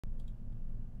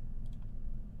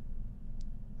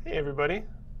Hey everybody.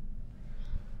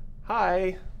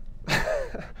 Hi.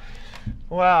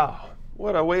 Wow,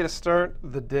 what a way to start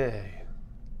the day.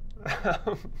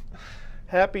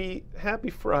 Happy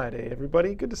Friday,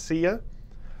 everybody. Good to see you.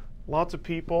 Lots of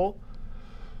people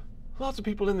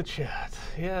in the chat.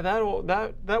 Yeah,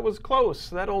 that was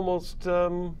close. That almost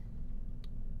didn't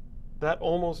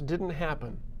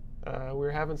happen. We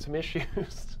were having some issues.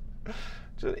 Just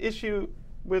an issue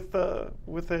with a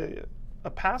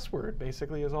password,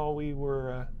 basically, is all we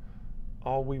were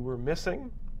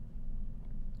missing.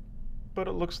 But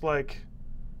it looks like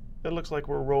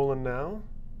we're rolling now.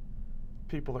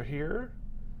 People are here.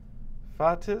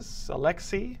 Fatis,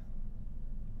 Alexi,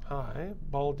 hi.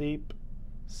 Baldeep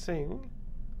Singh,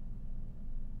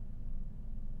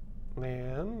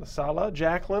 Leanne, Sala,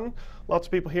 Jacqueline. Lots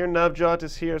of people here. Navjot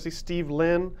is here. I see Steve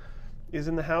Lynn is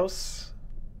in the house,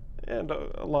 and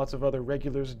lots of other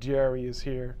regulars. Jerry is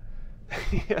here.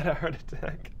 He had a heart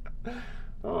attack.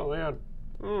 Oh man.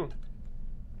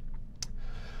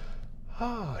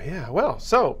 Oh yeah. Well,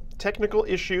 so technical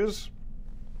issues.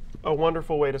 A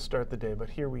wonderful way to start the day, but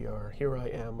here we are. Here I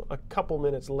am, a couple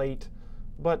minutes late,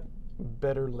 but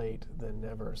better late than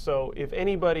never. So if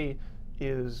anybody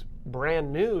is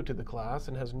brand new to the class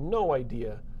and has no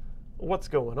idea what's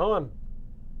going on,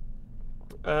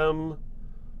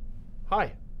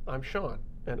 hi, I'm Shaun,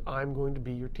 and I'm going to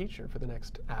be your teacher for the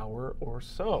next hour or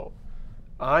so.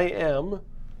 I am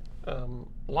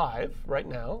live right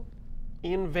now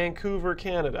in Vancouver,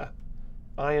 Canada.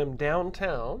 I am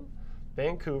downtown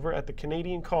Vancouver at the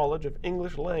Canadian College of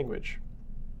English Language.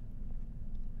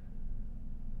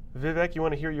 Vivek, you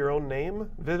want to hear your own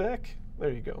name? Vivek? There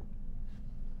you go.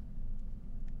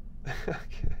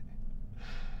 Okay.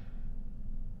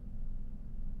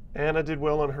 Anna did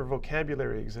well on her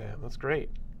vocabulary exam. That's great.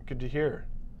 Good to hear.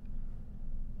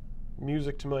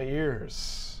 Music to my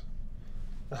ears.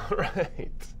 All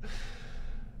right.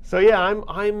 So yeah,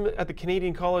 I'm at the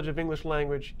Canadian College of English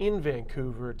Language in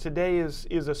Vancouver. Today is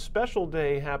a special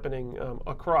day happening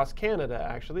across Canada,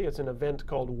 actually. It's an event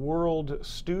called World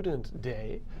Student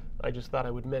Day. I just thought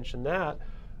I would mention that.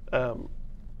 An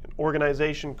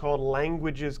organization called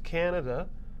Languages Canada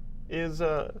is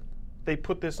they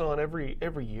put this on every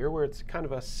year, where it's kind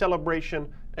of a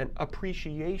celebration and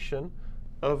appreciation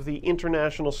of the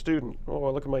international student.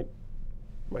 Oh, look at my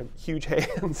huge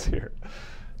hands here.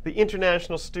 The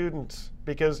international students,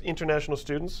 because international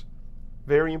students,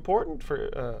 very important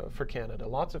for Canada.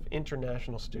 Lots of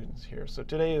international students here. So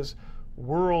today is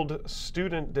World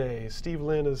Student Day. Steve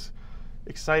Lynn is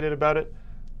excited about it.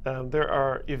 There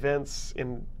are events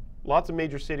in lots of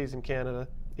major cities in Canada.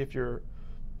 If you're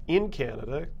in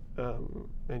Canada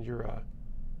and you're a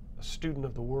student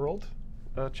of the world,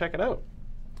 check it out.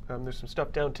 There's some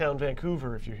stuff downtown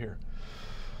Vancouver if you're here.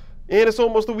 And it's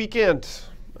almost the weekend.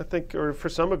 I think, or for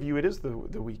some of you, it is the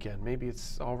weekend. Maybe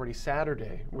it's already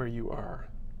Saturday where you are.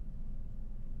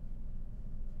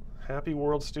 Happy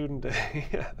World Student Day.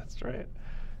 Yeah, that's right.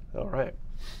 All right.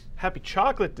 Happy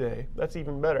Chocolate Day. That's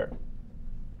even better.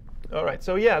 All right.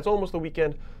 So yeah, it's almost the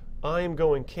weekend. I am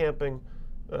going camping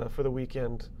for the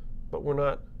weekend, but we're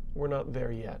not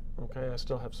there yet. Okay, I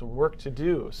still have some work to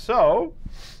do. So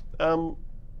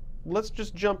let's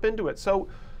just jump into it. So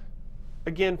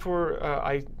again,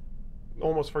 I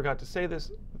almost forgot to say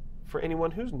this, for anyone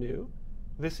who's new,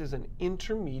 this is an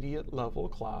intermediate level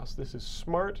class. This is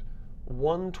Smrt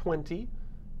 120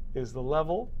 is the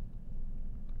level.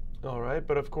 All right,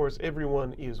 but of course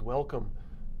everyone is welcome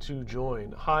to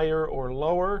join. Higher or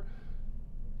lower,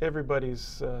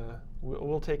 everybody's,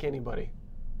 we'll take anybody.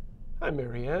 Hi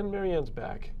Marianne, Marianne's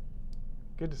back.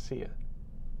 Good to see you.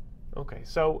 Okay,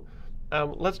 so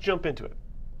let's jump into it.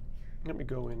 Let me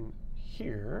go in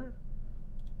here.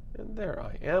 And there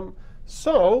I am.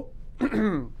 So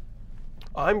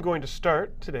I'm going to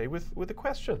start today with a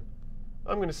question.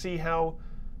 I'm going to see how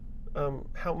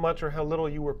much or how little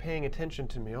you were paying attention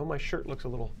to me. Oh, my shirt looks a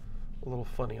little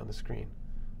funny on the screen,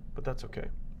 but that's okay.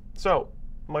 So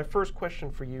my first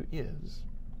question for you is,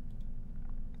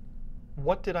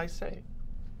 what did I say?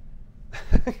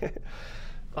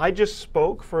 I just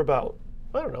spoke for about,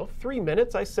 I don't know, 3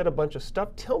 minutes. I said a bunch of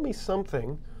stuff. Tell me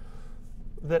something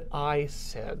that I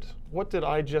said. What did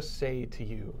I just say to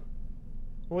you?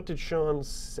 What did Shaun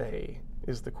say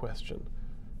is the question.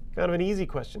 Kind of an easy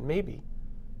question, maybe.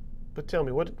 But tell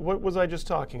me, what was I just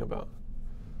talking about?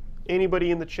 Anybody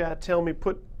in the chat, tell me,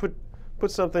 put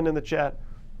something in the chat.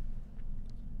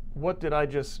 What did I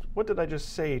just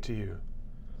say to you?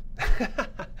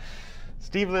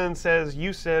 Steve Lynn says,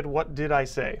 you said, what did I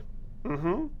say?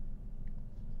 Mm-hmm.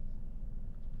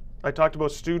 I talked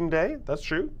about Student Day. That's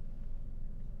true.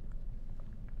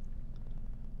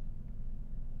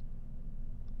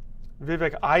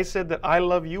 Vivek, I said that I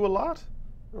love you a lot?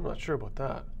 I'm not sure about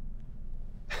that.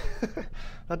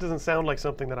 That doesn't sound like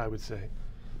something that I would say.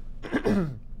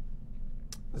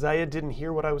 Zaya didn't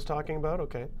hear what I was talking about?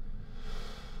 Okay.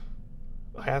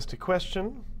 I asked a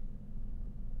question.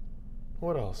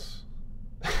 What else?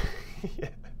 Yeah.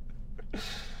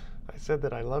 I said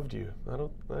that I loved you. I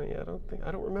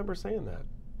don't remember saying that.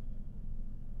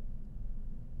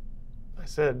 I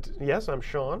said, yes, I'm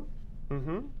Shaun.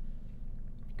 Mm-hmm.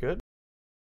 Good.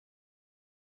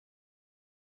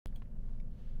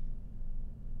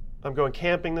 I'm going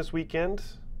camping this weekend.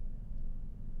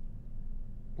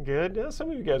 Good. Yeah,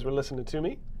 some of you guys were listening to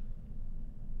me.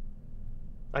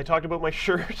 I talked about my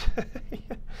shirt.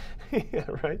 Yeah,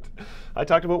 right. I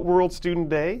talked about World Student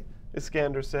Day,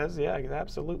 Iskander says. Yeah,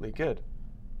 absolutely. Good.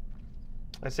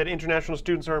 I said international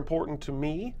students are important to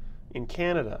me in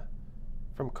Canada.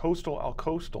 From coastal al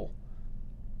coastal.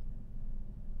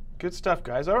 Good stuff,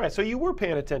 guys. All right, so you were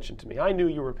paying attention to me. I knew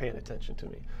you were paying attention to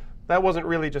me. That wasn't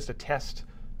really just a test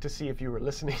to see if you were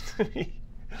listening to me.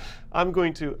 I'm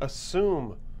going to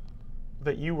assume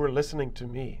that you were listening to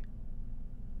me.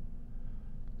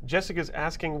 Jessica's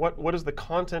asking, what is the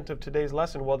content of today's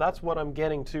lesson? Well, that's what I'm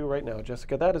getting to right now,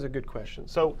 Jessica. That is a good question.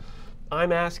 So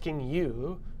I'm asking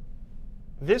you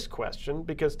this question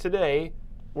because today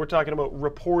we're talking about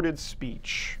reported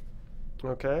speech,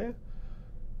 okay?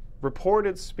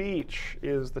 Reported speech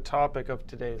is the topic of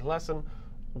today's lesson,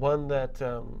 one that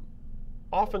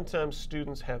oftentimes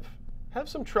students have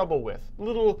some trouble with,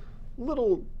 little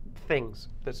things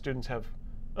that students have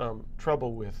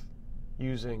trouble with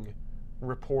using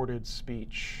reported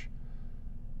speech.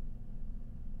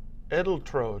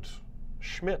 Edeltraud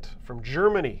Schmidt from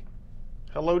Germany.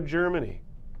 Hello, Germany.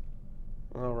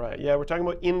 All right, yeah, we're talking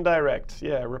about indirect,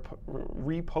 yeah,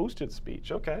 reposted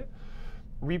speech, okay.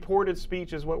 Reported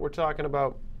speech is what we're talking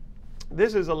about.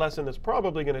 This is a lesson that's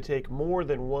probably going to take more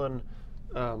than one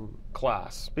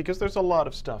class because there's a lot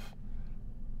of stuff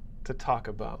to talk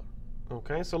about,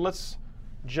 okay. So let's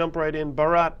jump right in.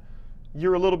 Bharat,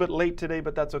 you're a little bit late today,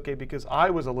 but that's okay because I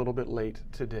was a little bit late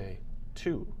today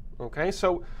too, okay.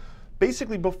 So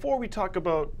basically, before we talk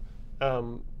about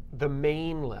the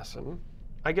main lesson,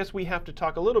 I guess we have to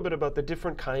talk a little bit about the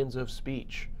different kinds of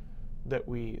speech that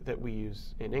we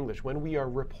use in English when we are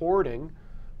reporting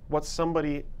what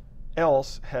somebody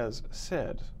else has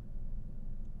said.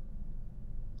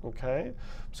 Okay?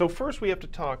 So first we have to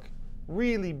talk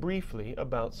really briefly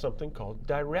about something called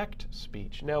direct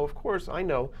speech. Now, of course, I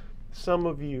know some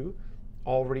of you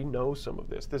already know some of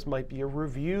this. This might be a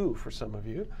review for some of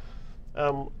you.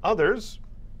 Others,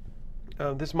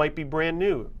 this might be brand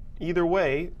new. Either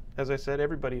way, as I said,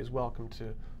 everybody is welcome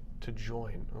to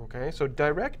join, okay? So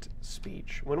direct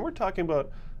speech, when we're talking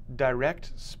about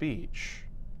direct speech,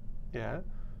 yeah,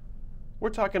 we're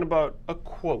talking about a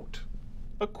quote,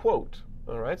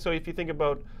 all right? So if you think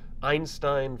about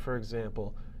Einstein, for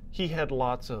example, he had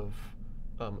lots of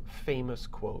famous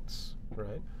quotes,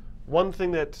 right? One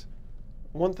thing that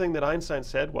Einstein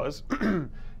said was,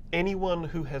 anyone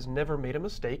who has never made a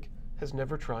mistake has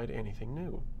never tried anything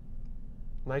new.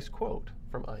 Nice quote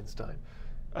from Einstein.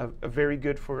 Very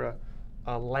good for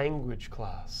a language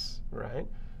class, right?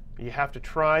 You have to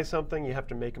try something, you have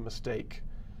to make a mistake.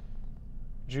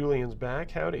 Julian's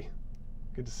back. Howdy.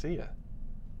 Good to see you.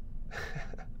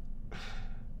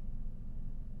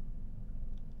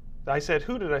 I said,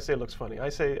 who did I say looks funny? I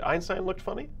say Einstein looked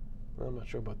funny? I'm not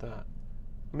sure about that.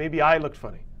 Maybe I looked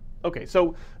funny. Okay,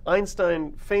 so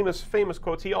Einstein, famous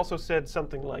quotes. He also said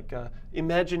something like,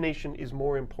 imagination is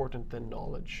more important than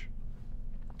knowledge.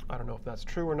 I don't know if that's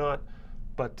true or not,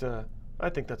 but I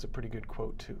think that's a pretty good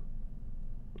quote too.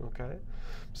 Okay,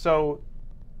 so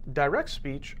direct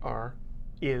speech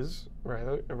is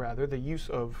rather the use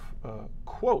of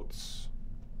quotes.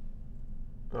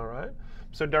 All right,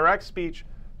 so direct speech,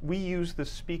 we use the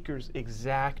speaker's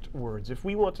exact words. If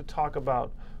we want to talk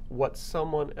about what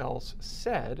someone else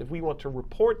said, if we want to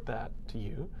report that to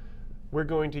you, we're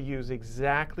going to use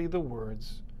exactly the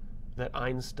words that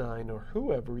Einstein or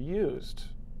whoever used,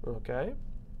 okay?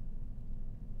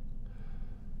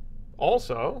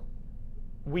 Also,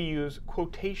 we use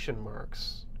quotation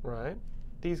marks, right?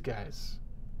 These guys.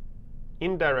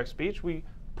 In direct speech, we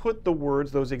put the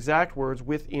words, those exact words,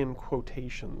 within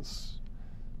quotations.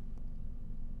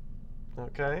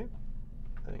 Okay?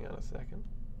 Hang on a second.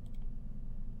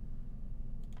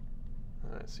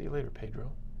 All right, see you later,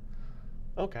 Pedro.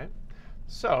 Okay,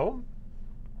 so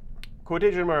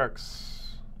quotation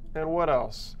marks, and what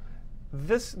else?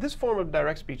 This form of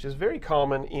direct speech is very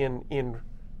common in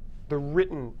the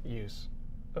written use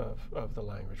of the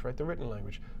language, right? The written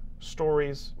language.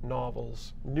 stories,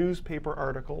 novels, newspaper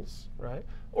articles, right?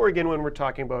 Or again, when we're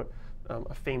talking about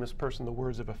a famous person, the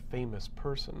words of a famous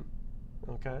person,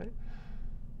 okay?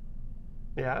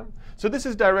 Yeah, so this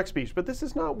is direct speech, but this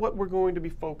is not what we're going to be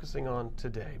focusing on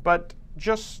today. But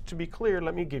just to be clear,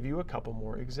 let me give you a couple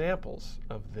more examples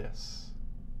of this,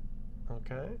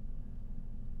 okay?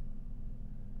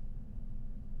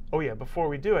 Oh yeah, before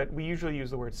we do it, we usually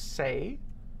use the word say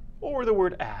or the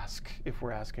word ask if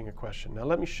we're asking a question. Now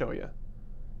let me show you.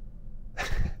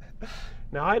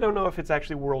 Now I don't know if it's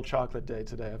actually World Chocolate Day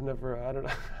today. I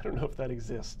don't know if that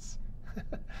exists.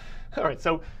 All right,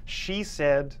 so she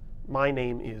said, my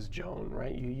name is Joan,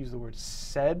 right? You use the word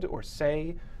said or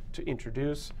say to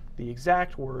introduce the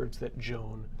exact words that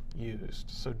Joan used.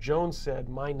 So Joan said,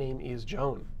 my name is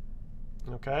Joan,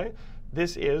 okay?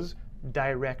 This is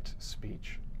direct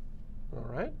speech, all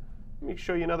right? Let me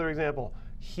show you another example.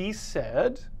 He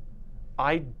said,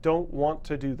 I don't want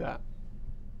to do that.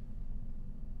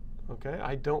 Okay,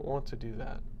 I don't want to do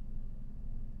that.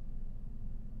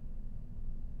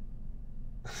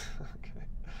 Okay,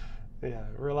 yeah,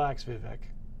 relax, Vivek.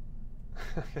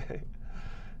 Okay,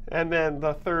 and then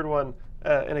the third one,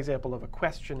 an example of a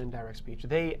question in direct speech.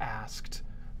 They asked,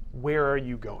 where are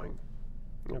you going?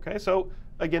 Okay, so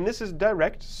again, this is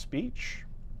direct speech,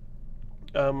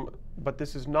 but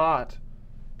this is not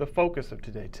the focus of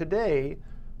today. Today,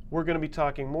 we're going to be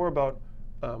talking more about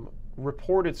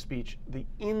reported speech, the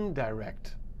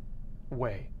indirect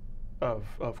way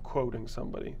of quoting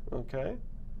somebody, okay?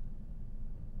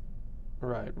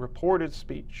 Right, reported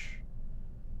speech.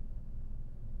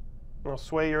 Well,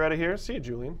 Sway, you're out of here. See you,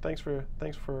 Julian. Thanks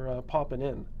for popping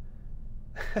in.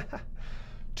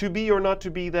 To be or not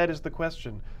to be, that is the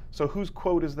question. So whose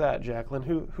quote is that, Jacqueline?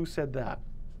 Who said that?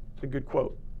 A good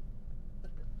quote.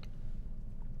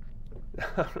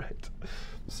 All right.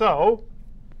 So,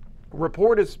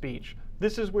 reported speech.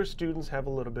 This is where students have a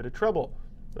little bit of trouble,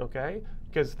 okay?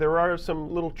 Because there are some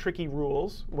little tricky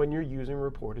rules when you're using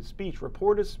reported speech.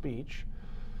 Reported speech,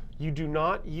 you do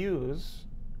not use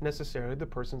necessarily the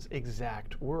person's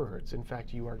exact words. In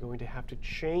fact, you are going to have to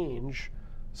change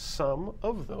some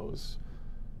of those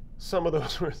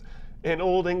words. An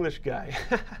old English guy.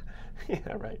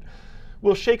 Yeah, right.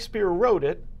 Well, Shakespeare wrote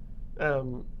it.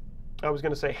 I was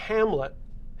going to say Hamlet.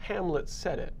 Hamlet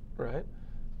said it, right?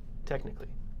 Technically.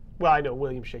 Well, I know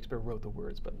William Shakespeare wrote the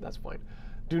words, but that's fine.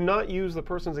 Do not use the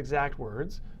person's exact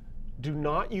words. Do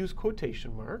not use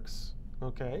quotation marks,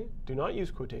 okay? Do not use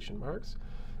quotation marks.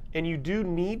 And you do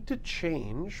need to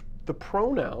change the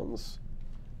pronouns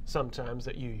sometimes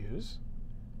that you use.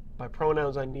 By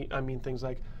pronouns, I mean things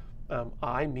like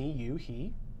I, me, you,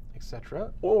 he,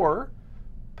 etc. Or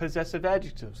possessive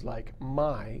adjectives like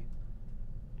my,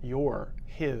 your,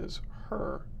 his,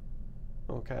 her,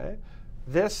 okay?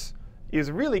 This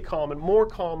is really common, more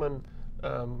common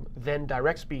than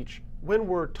direct speech when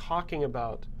we're talking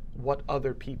about what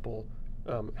other people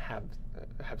have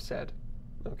said,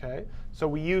 okay? So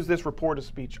we use this reported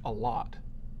speech a lot.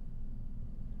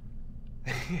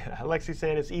 Yeah, Alexi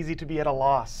saying it's easy to be at a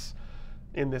loss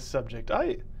in this subject.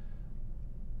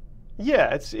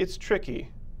 Yeah, it's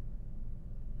tricky.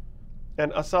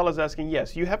 And Asal is asking,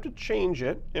 yes, you have to change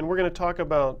it, and we're going to talk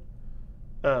about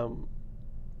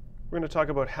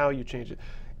how you change it.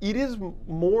 It is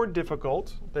more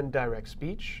difficult than direct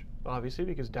speech, obviously,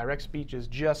 because direct speech is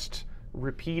just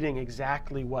repeating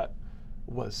exactly what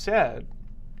was said.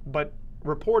 But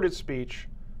reported speech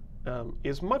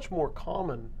is much more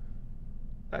common,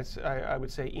 I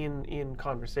would say, in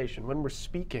conversation. When we're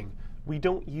speaking, we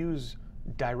don't use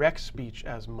direct speech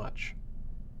as much.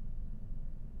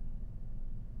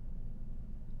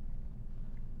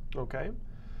 Okay?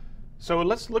 So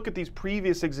let's look at these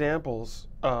previous examples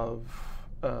of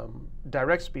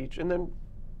direct speech, and then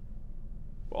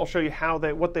I'll show you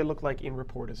what they look like in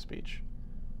reported speech.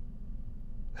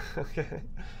 Okay.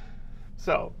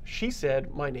 So she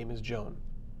said, "My name is Joan."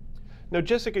 Now,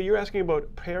 Jessica, you're asking about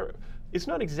it's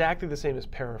not exactly the same as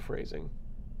paraphrasing.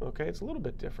 Okay, it's a little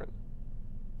bit different.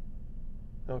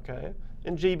 Okay,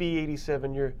 and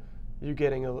JB87, you're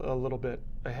getting a little bit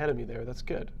ahead of me there. That's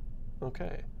good.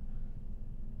 Okay.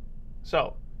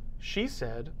 So, she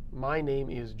said, "My name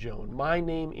is Joan." My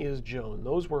name is Joan.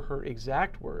 Those were her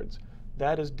exact words.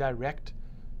 That is direct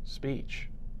speech,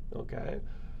 okay?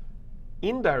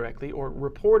 Indirectly, or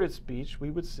reported speech, we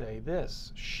would say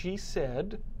this. She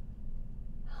said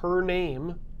her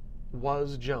name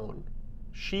was Joan.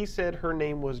 She said her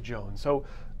name was Joan. So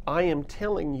I am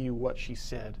telling you what she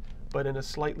said, but in a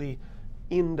slightly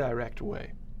indirect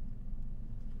way.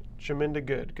 Shaminda,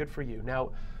 good for you.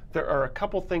 Now, there are a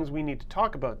couple things we need to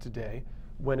talk about today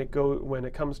when it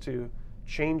comes to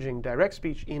changing direct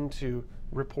speech into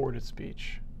reported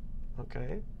speech.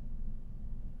 Okay?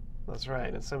 That's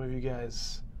right. And some of you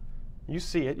guys, you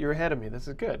see it. You're ahead of me. This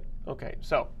is good. Okay,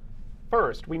 so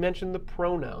first, we mentioned the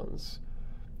pronouns.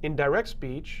 In direct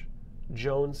speech,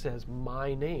 Joan says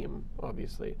my name,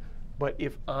 obviously. But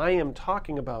if I am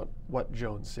talking about what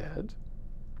Joan said,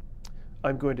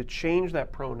 I'm going to change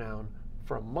that pronoun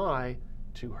from my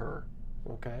to her,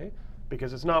 okay?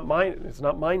 Because it's not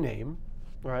my name,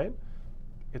 right?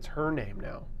 It's her name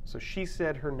now. So she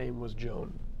said her name was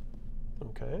Joan,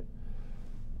 okay?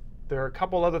 There are a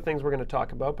couple other things we're going to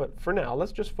talk about, but for now,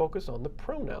 let's just focus on the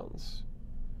pronouns.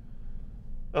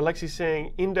 Alexi's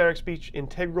saying indirect speech,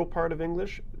 integral part of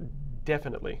English?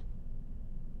 Definitely.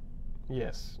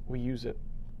 Yes, we use it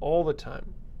all the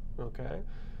time, okay?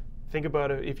 Think about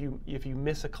it if you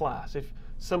miss a class. If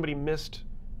somebody missed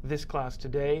this class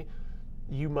today,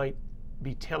 you might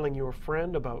be telling your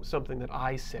friend about something that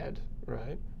I said,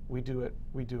 right? We do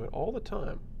it all the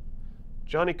time.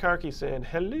 Johnny Karki saying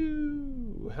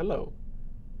hello, hello.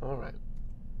 All right.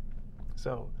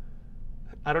 So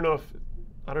I don't know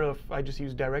if I just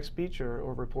use direct speech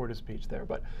or reported speech there,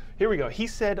 but here we go. He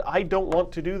said, I don't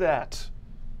want to do that.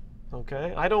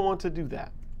 Okay, I don't want to do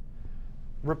that.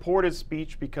 Reported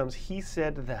speech becomes he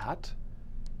said that.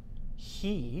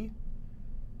 He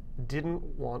didn't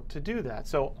want to do that.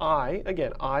 So I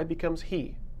becomes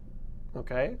he.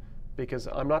 Okay, because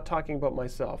I'm not talking about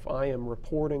myself. I am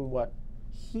reporting what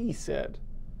he said.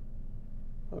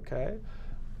 Okay.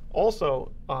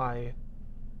 Also, I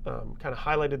kind of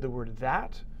highlighted the word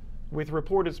that. With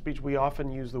reported speech, we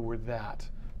often use the word that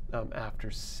after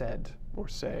said or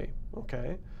say,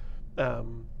 okay?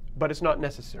 But it's not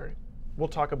necessary. We'll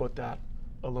talk about that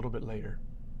a little bit later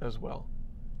as well.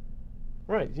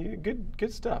 Right,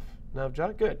 good stuff.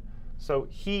 Navjot, good. So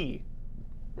he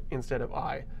instead of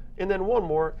I. And then one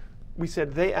more, we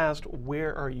said they asked,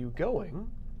 where are you going?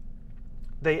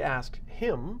 They asked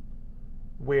him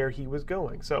where he was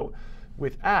going. So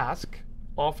with ask,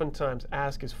 oftentimes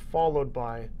ask is followed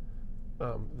by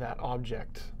that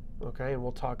object, okay? And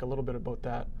we'll talk a little bit about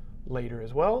that later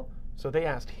as well. So they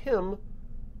asked him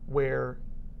where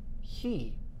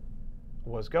he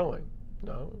was going.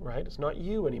 No, right? It's not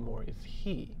you anymore, it's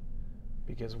he.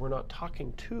 Because we're not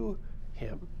talking to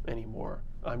him anymore.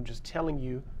 I'm just telling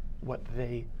you what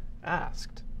they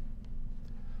asked.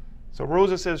 So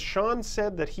Rosa says, Shaun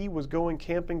said that he was going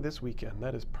camping this weekend.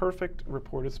 That is perfect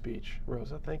reported speech.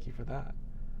 Rosa, thank you for that.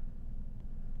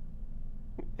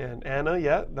 And Anna,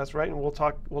 yeah, that's right, and we'll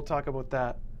talk about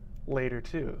that later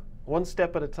too. One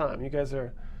step at a time. You guys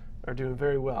are doing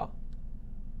very well.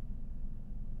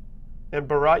 And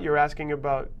Bharat, you're asking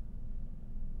about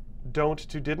don't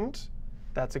to didn't?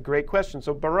 That's a great question.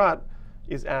 So Bharat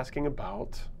is asking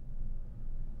about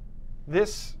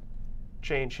this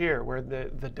change here, where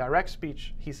the direct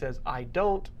speech, he says, I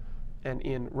don't, and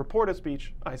in reported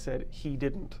speech, I said, he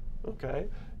didn't, okay?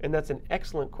 And that's an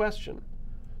excellent question.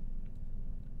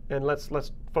 And let's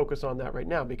focus on that right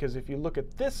now, because if you look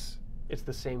at this, it's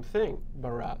the same thing,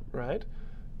 Bharat, right?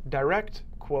 Direct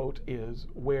quote is,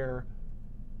 where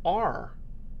are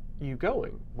you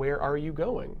going? Where are you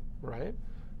going, right?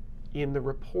 In the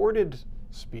reported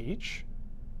speech,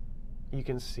 you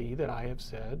can see that I have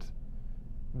said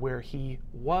where he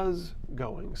was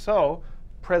going. So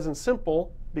present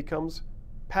simple becomes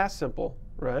past simple,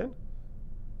 right?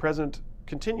 Present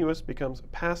continuous becomes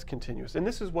past continuous. And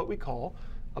this is what we call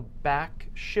a back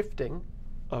shifting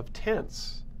of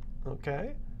tense,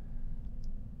 okay?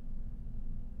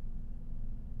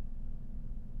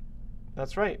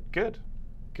 That's right, good.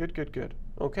 Good, good, good.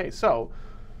 Okay, so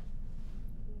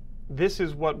this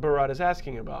is what Bharat is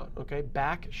asking about, okay?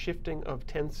 Back shifting of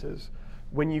tenses.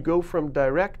 When you go from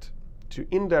direct to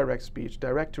indirect speech,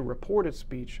 direct to reported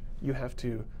speech, you have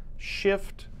to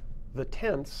shift the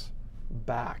tense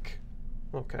back.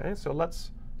 Okay, so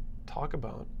let's talk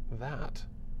about that.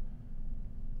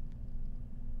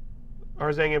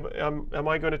 Arzang, am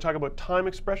I going to talk about time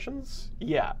expressions?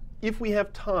 Yeah. If we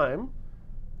have time,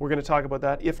 we're going to talk about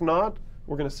that. If not,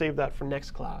 we're going to save that for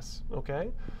next class,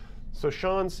 okay? So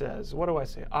Shaun says, what do I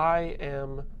say? I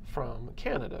am from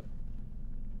Canada,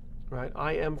 right?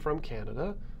 I am from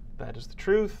Canada. That is the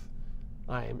truth.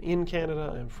 I am in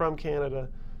Canada. I am from Canada.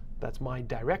 That's my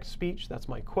direct speech. That's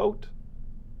my quote.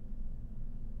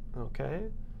 Okay?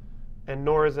 And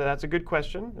Nora, that's a good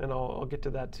question, and I'll get to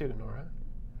that too, Nora.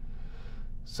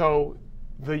 So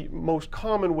the most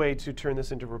common way to turn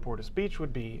this into reported speech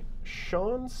would be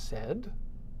Shaun said,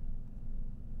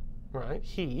 right?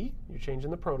 He, you're changing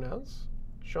the pronouns.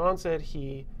 Shaun said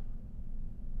he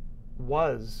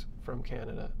was from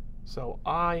Canada. So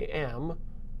I am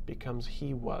becomes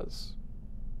he was.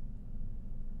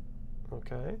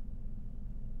 Okay?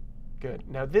 Good.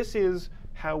 Now this is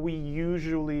how we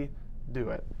usually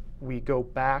do it. We go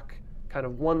back kind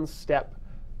of one step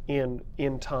in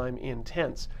time, in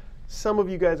tense. Some of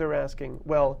you guys are asking,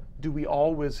 well, do we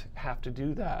always have to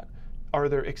do that? Are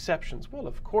there exceptions? Well,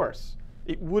 of course.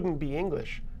 It wouldn't be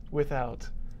English without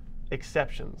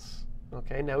exceptions.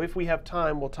 Okay, now if we have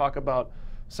time, we'll talk about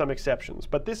some exceptions.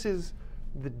 But this is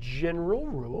the general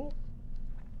rule,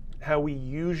 how we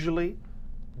usually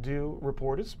do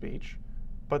reported speech.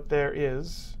 But there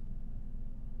is,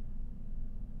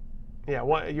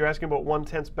 yeah, you're asking about one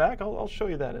tense back? I'll show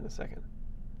you that in a second.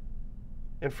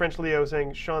 And French Leo is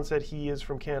saying, Shaun said he is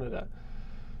from Canada.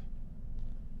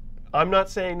 I'm not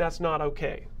saying that's not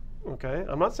okay. Okay?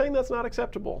 I'm not saying that's not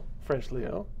acceptable, French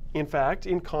Leo. In fact,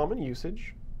 in common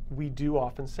usage, we do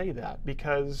often say that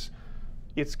because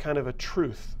it's kind of a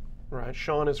truth, right?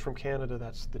 Shaun is from Canada,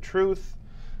 that's the truth.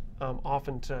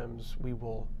 Oftentimes we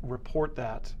will report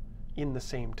that in the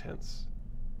same tense,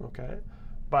 okay?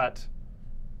 But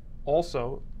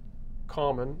also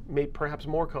common, perhaps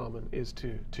more common, is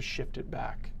to shift it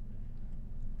back.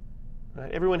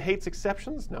 Right? Everyone hates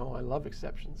exceptions? No, I love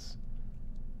exceptions.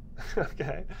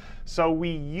 Okay? So we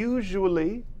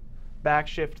usually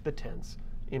backshift the tense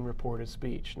in reported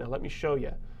speech. Now let me show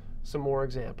you some more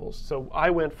examples. So I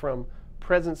went from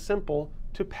present simple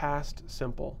to past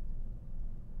simple.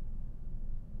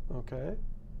 Okay?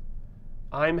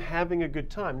 I'm having a good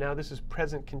time. Now this is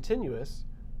present continuous.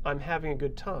 I'm having a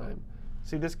good time.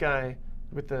 See this guy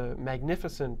with the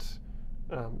magnificent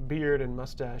beard and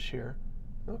mustache here,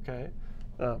 okay,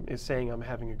 is saying I'm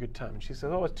having a good time. And she says,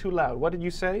 oh, it's too loud. What did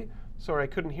you say? Sorry, I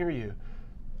couldn't hear you.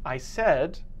 I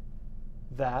said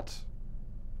that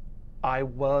I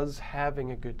was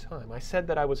having a good time. I said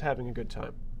that I was having a good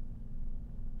time.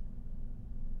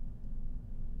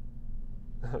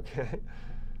 Okay.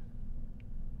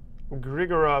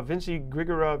 Grigorov, Vinci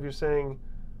Grigorov, you're saying,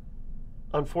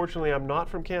 unfortunately, I'm not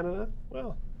from Canada?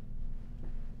 Well,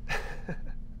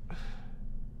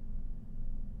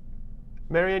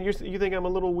 Marianne, you think I'm a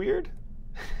little weird?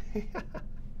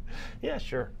 Yeah,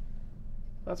 sure.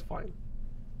 That's fine.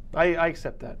 I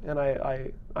accept that, and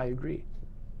I agree.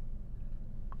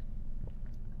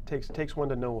 Takes one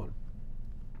to know one.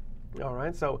 All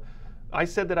right, so I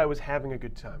said that I was having a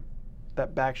good time.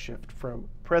 That backshift from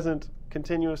present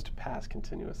continuous to past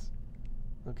continuous.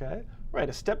 Okay? Right,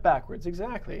 a step backwards,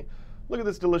 exactly. Look at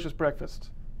this delicious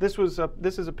breakfast. This is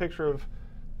a picture of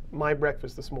my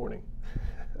breakfast this morning.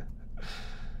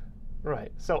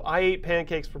 Right, so I ate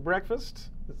pancakes for breakfast.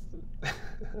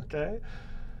 Okay?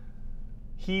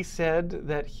 He said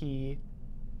that he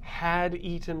had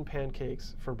eaten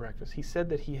pancakes for breakfast. He said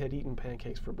that he had eaten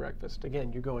pancakes for breakfast.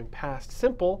 Again, you're going past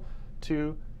simple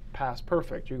to past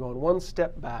perfect. You're going one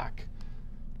step back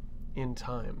in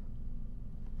time.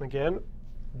 Again,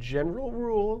 general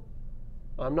rule.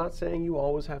 I'm not saying you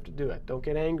always have to do it. Don't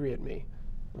get angry at me.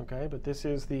 Okay? But this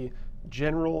is the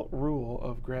general rule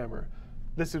of grammar.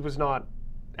 This was not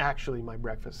actually my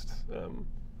breakfast.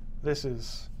 This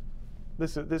is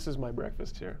my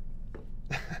breakfast here.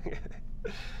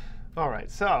 All right,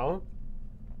 so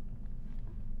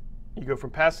you go from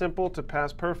past simple to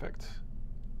past perfect.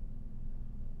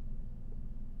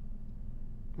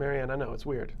 Marianne, I know, it's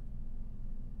weird.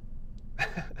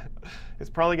 It's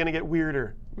probably going to get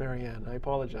weirder, Marianne. I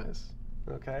apologize.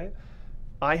 Okay?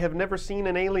 I have never seen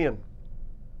an alien.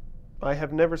 I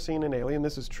have never seen an alien.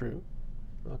 This is true.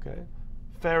 Okay?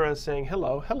 Farah is saying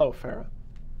hello. Hello, Farah.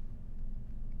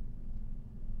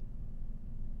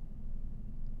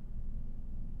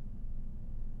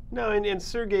 No, and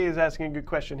Sergey is asking a good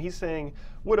question. He's saying,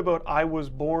 what about I was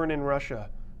born in Russia?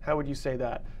 How would you say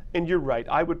that? And you're right.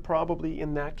 I would probably,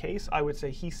 in that case, I would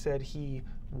say he said he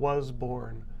was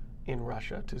born in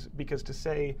Russia. Because to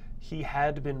say he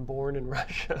had been born in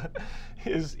Russia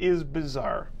is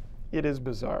bizarre. It is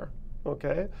bizarre.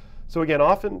 Okay? So again,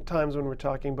 oftentimes when we're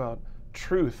talking about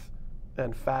truth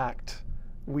and fact,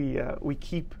 we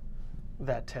keep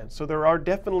that tense. So there are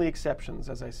definitely exceptions,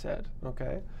 as I said.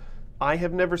 Okay? I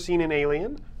have never seen an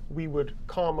alien. We would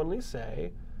commonly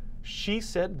say, she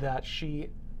said that she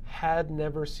had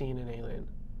never seen an alien.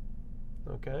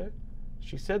 Okay?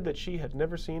 She said that she had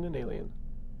never seen an alien.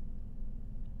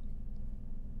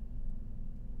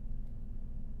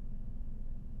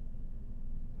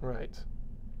 Right.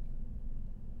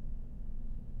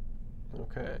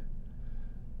 Okay.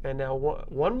 And now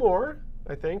one more,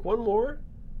 I think, one more.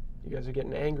 You guys are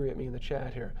getting angry at me in the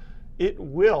chat here. It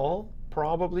will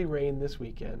probably rain this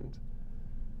weekend.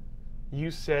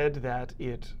 You said that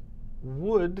it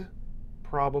would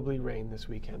probably rain this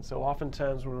weekend. So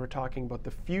oftentimes when we're talking about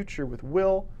the future with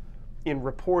will, in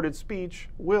reported speech,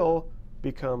 will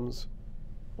becomes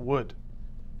would.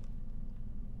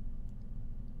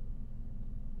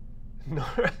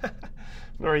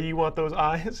 Nora, you want those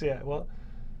eyes? Yeah, well,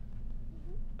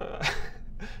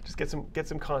 just get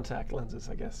some contact lenses,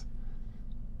 I guess.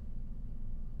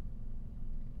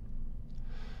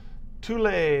 Tule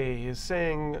is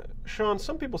saying, Shaun,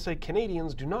 some people say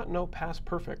Canadians do not know past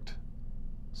perfect.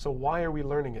 So why are we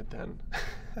learning it then?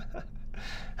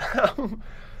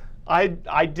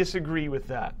 I disagree with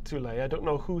that, Tule. I don't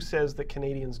know who says that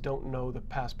Canadians don't know the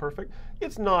past perfect.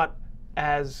 It's not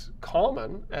as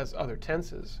common as other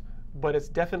tenses, but it's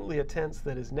definitely a tense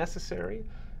that is necessary.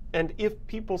 And if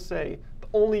people say, the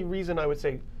only reason I would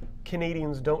say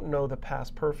Canadians don't know the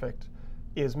past perfect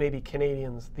is maybe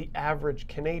the average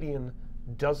Canadian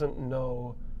doesn't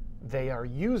know they are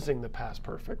using the past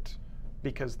perfect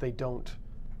because they don't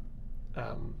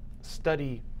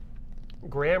study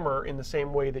grammar in the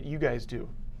same way that you guys do,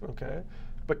 okay?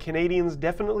 But Canadians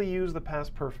definitely use the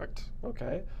past perfect,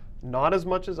 okay? Not as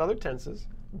much as other tenses,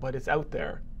 but it's out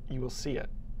there. You will see it.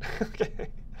 Okay,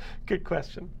 good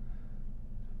question.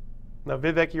 Now,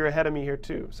 Vivek, you're ahead of me here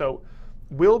too. So,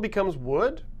 will becomes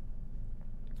would.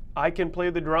 I can play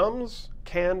the drums.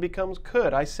 Can becomes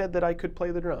could. I said that I could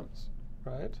play the drums,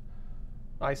 right?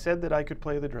 I said that I could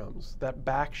play the drums. That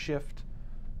back shift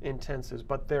in tenses.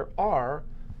 But there are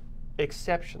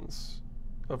exceptions,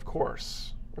 of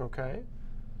course, okay?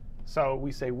 So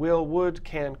we say will, would,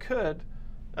 can, could.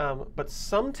 But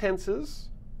some tenses,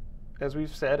 as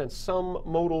we've said, and some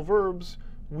modal verbs,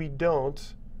 we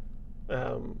don't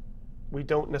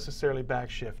necessarily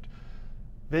backshift.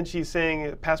 Vinci is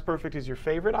saying past perfect is your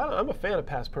favorite. I'm a fan of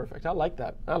past perfect. I like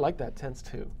that. I like that tense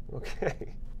too.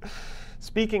 Okay.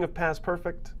 Speaking of past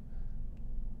perfect,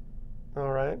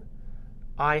 all right.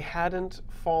 I hadn't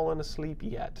fallen asleep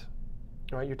yet.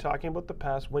 All right. You're talking about the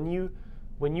past. When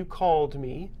you called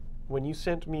me, when you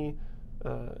sent me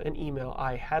an email,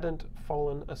 I hadn't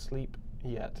fallen asleep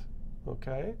yet.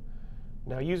 Okay.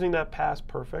 Now using that past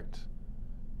perfect,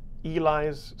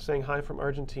 Eli's saying hi from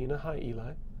Argentina. Hi,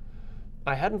 Eli.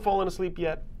 I hadn't fallen asleep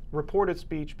yet. Reported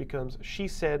speech becomes she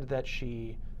said that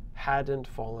she hadn't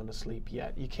fallen asleep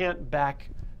yet. You can't back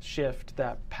shift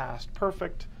that past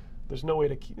perfect. There's no way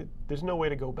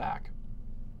to go back.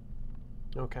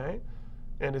 Okay?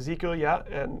 And Ezekiel, yeah,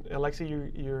 and Alexia,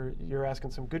 you're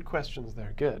asking some good questions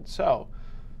there. Good. So,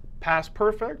 past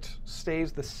perfect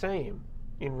stays the same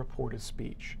in reported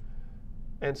speech.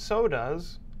 And so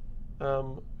does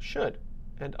should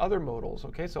and other modals.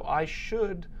 Okay? So I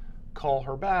should call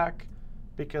her back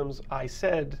becomes I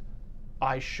said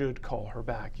I should call her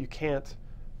back. You can't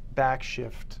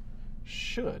backshift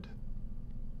should.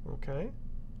 Okay?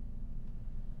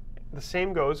 The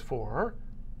same goes for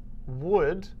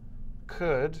would,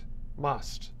 could,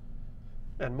 must,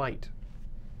 and might.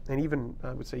 And even,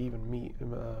 I would say even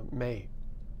may.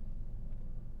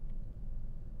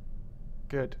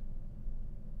 Good.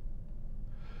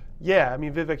 Yeah, I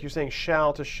mean, Vivek, you're saying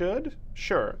shall to should?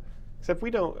 Sure. Except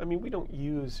we don't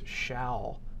use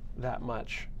shall that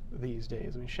much these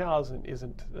days. I mean, shall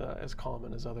isn't as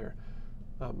common as other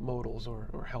modals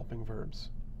or helping verbs.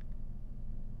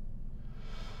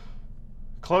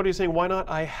 Claudia's saying, why not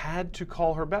I had to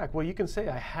call her back? Well, you can say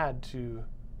I had to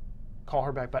call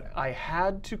her back, but I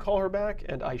had to call her back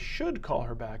and I should call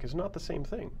her back is not the same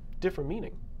thing. Different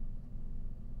meaning.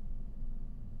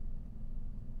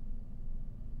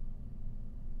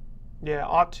 Yeah,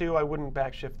 ought to, I wouldn't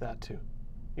backshift that too.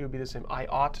 It would be the same. I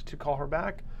ought to call her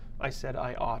back. I said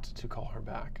I ought to call her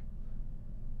back.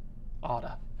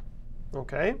 Oughta.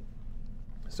 Okay?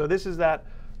 So this is that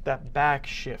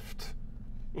backshift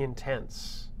in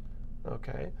tense.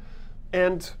 Okay?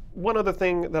 And one other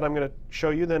thing that I'm going to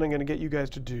show you, then I'm going to get you guys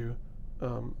to do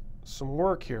some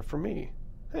work here for me.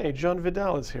 Hey, John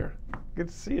Vidal is here. Good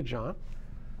to see you, John.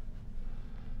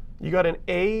 You got an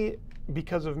A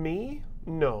because of me?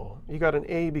 No, you got an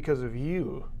A because of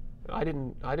you. I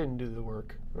didn't do the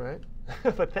work, right?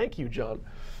 But thank you, John.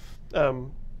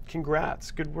 Congrats,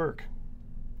 good work.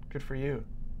 Good for you.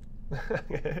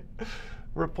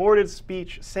 Reported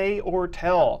speech, say or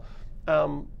tell.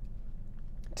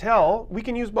 Tell, we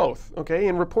can use both, okay?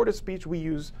 In reported speech, we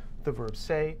use the verb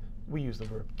say, we use the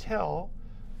verb tell,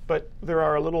 but there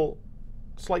are a little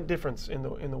slight difference in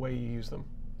the way you use them,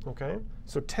 okay?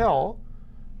 So tell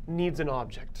needs an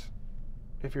object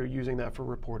if you're using that for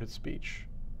reported speech.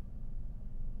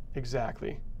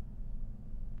 Exactly.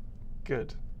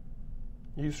 Good.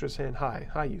 Yusra's saying hi.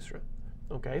 Hi, Yusra.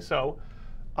 Okay, so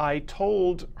I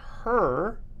told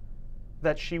her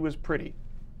that she was pretty.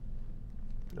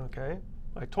 Okay?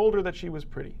 I told her that she was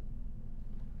pretty.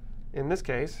 In this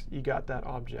case, you got that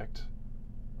object,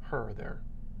 her, there.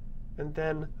 And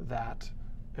then that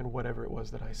and whatever it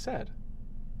was that I said.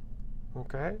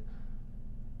 Okay?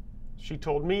 She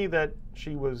told me that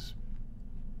she was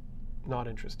not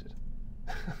interested.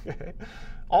 Okay?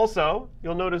 Also,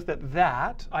 you'll notice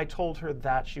that I told her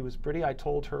that she was pretty. I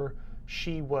told her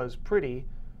she was pretty.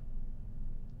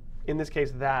 In this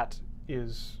case, that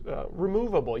is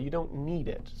removable. You don't need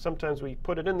it. Sometimes we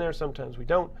put it in there, sometimes we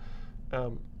don't.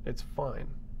 It's fine.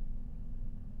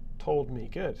 Told me.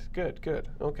 Good, good, good.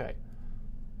 Okay.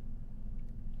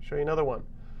 Show you another one.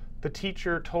 The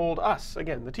teacher told us.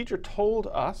 Again, the teacher told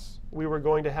us we were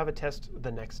going to have a test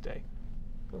the next day.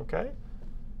 Okay?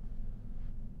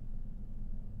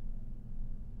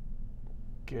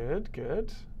 Good,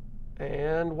 good.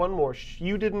 And one more.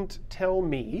 You didn't tell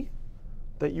me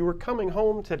that you were coming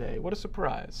home today. What a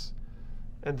surprise.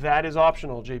 And that is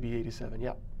optional, JB87.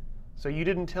 Yep. So you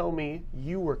didn't tell me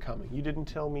you were coming. You didn't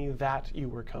tell me that you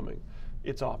were coming.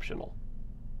 It's optional.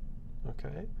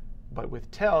 Okay? But with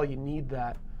tell, you need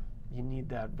that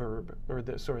verb, or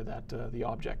the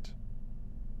object.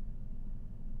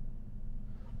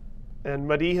 And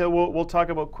Madiha, we'll talk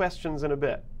about questions in a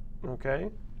bit. Okay?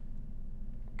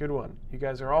 Good one. You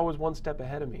guys are always one step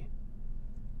ahead of me.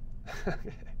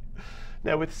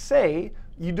 Now with say,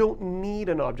 you don't need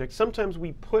an object. Sometimes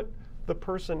we put the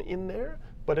person in there,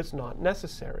 but it's not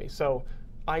necessary. So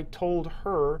I told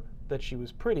her that she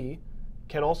was pretty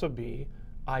can also be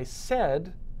I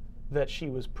said that she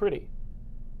was pretty.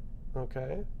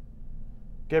 Okay?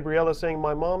 Gabriella saying,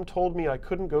 my mom told me I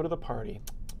couldn't go to the party.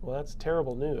 Well, that's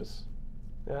terrible news.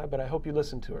 Yeah, but I hope you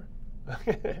listened to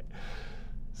her.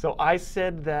 So I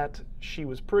said that she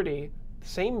was pretty.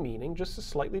 Same meaning, just a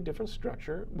slightly different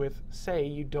structure. With say,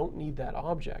 you don't need that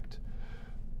object.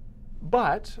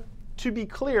 But to be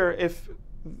clear, if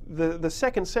the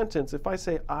second sentence, if I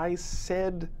say I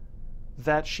said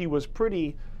that she was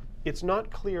pretty, it's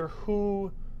not clear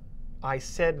who I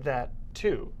said that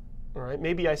to. All right?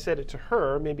 Maybe I said it to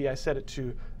her. Maybe I said it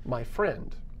to my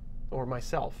friend or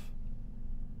myself.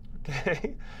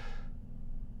 Okay?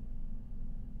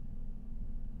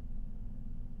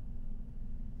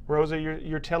 Rosa,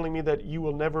 you're telling me that you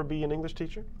will never be an English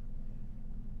teacher?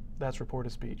 That's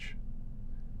reported speech.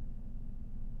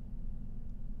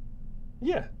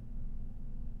 Yeah.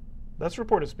 That's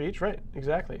reported speech, right?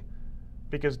 Exactly.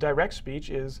 Because direct speech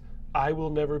is, I will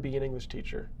never be an English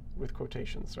teacher, with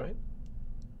quotations, right?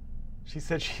 She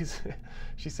said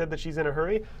she said that she's in a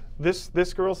hurry.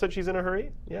 This girl said she's in a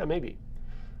hurry? Yeah, maybe.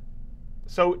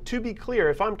 So to be clear,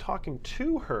 if I'm talking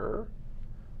to her,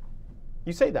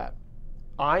 you say that.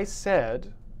 I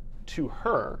said to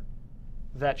her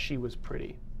that she was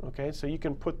pretty. Okay, so you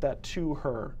can put that to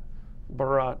her.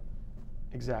 Barat,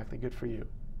 exactly, good for you,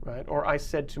 right? Or I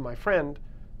said to my friend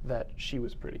that she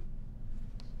was pretty.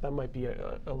 That might be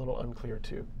a little unclear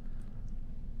too.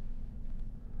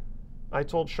 I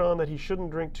told Shaun that he shouldn't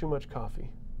drink too much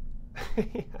coffee.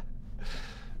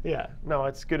 Yeah, no,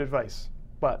 it's good advice,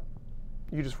 but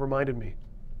you just reminded me.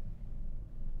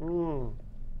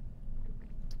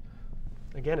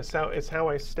 Again, it's how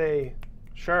I stay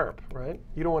sharp, right?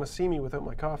 You don't want to see me without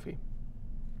my coffee.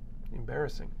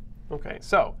 Embarrassing. Okay,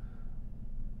 so,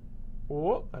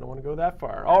 whoa, I don't want to go that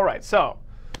far. All right, so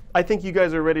I think you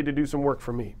guys are ready to do some work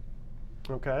for me.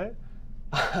 Okay?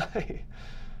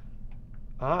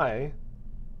 I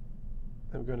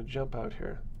am going to jump out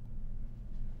here.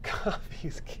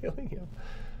 Coffee's killing him.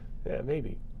 Yeah,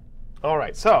 maybe. All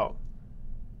right, so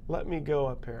let me go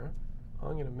up here.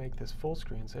 I'm going to make this full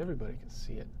screen so everybody can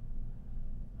see it.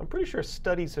 I'm pretty sure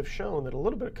studies have shown that a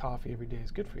little bit of coffee every day is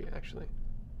good for you, actually.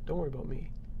 Don't worry about me.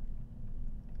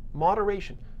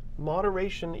 Moderation.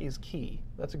 Moderation is key.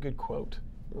 That's a good quote.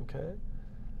 Okay?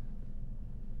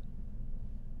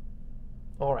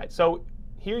 All right, so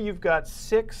here you've got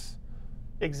 6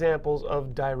 examples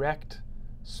of direct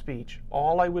speech.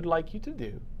 All I would like you to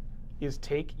do is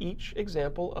take each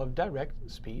example of direct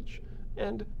speech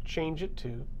and change it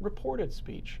to reported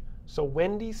speech. So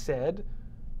Wendy said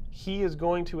he is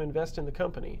going to invest in the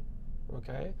company.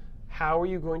 Okay? How are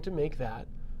you going to make that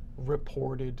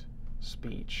reported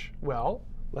speech? Well,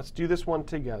 let's do this one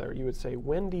together. You would say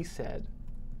Wendy said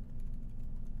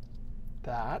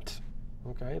that,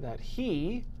 okay, that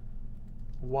he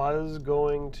was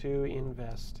going to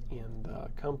invest in the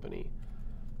company.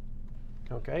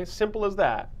 Okay, simple as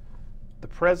that. The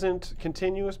present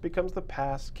continuous becomes the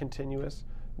past continuous.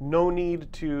 No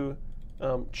need to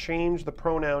change the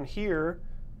pronoun here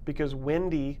because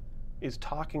Wendy is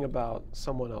talking about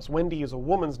someone else. Wendy is a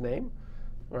woman's name,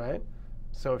 right?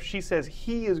 So if she says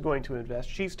he is going to invest,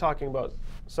 she's talking about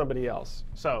somebody else.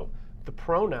 So the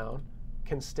pronoun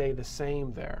can stay the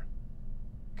same there.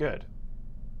 Good.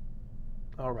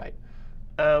 All right.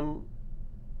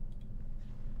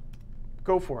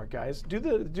 Go for it, guys. Do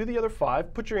the other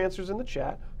 5. Put your answers in the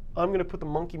chat. I'm going to put the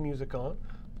monkey music on,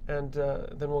 and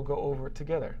then we'll go over it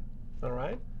together. All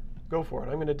right? Go for it.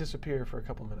 I'm going to disappear for a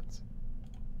couple minutes.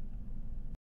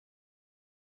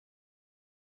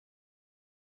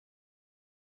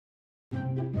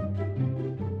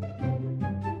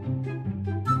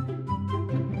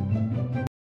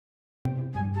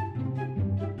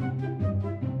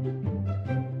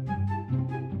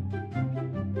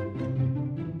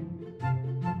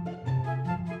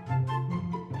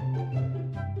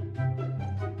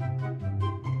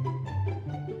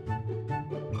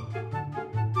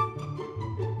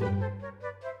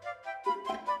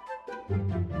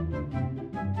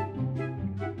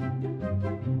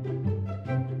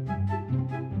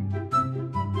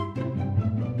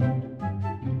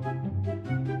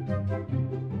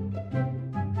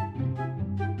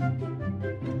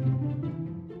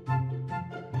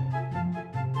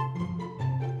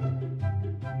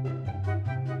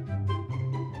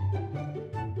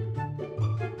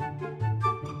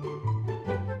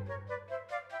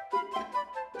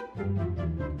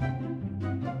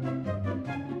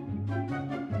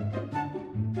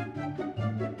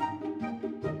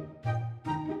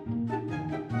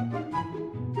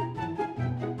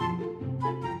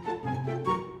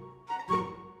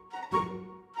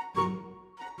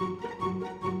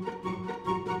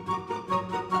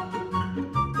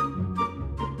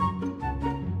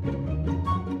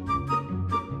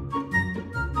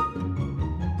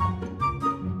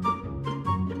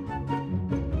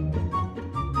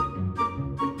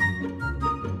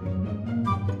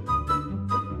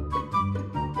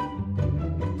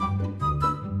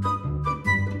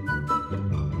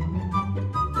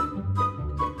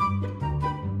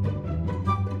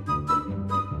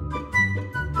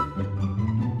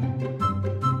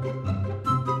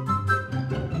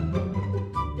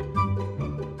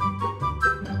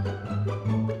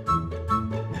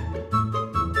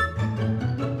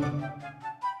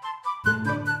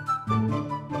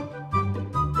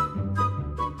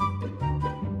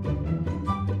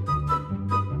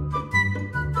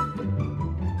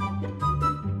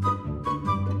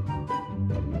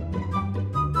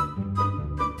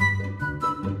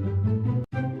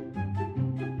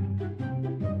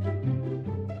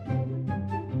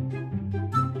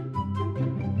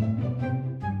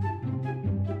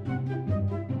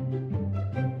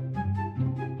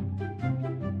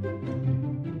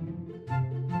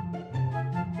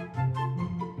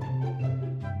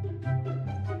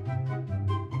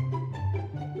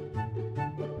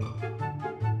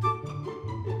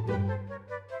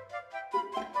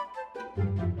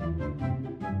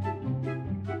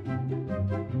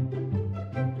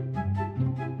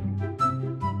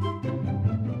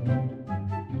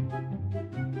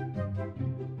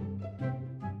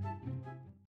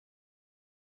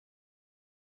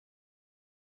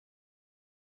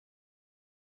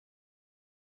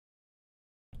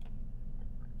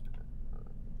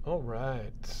 All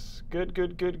right. Good,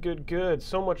 good, good, good, good.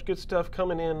 So much good stuff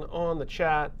coming in on the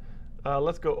chat.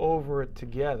 Let's go over it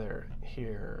together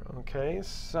here. Okay,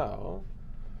 so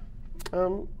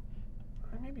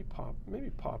maybe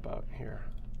pop out here.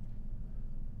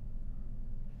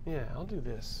 Yeah, I'll do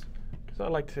this because I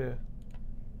like to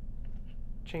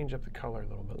change up the color a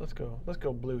little bit. Let's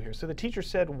go blue here. So the teacher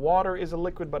said water is a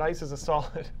liquid, but ice is a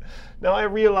solid. Now I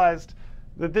realized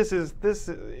that this is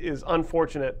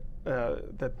unfortunate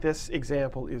that this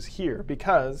example is here,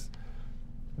 because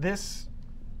this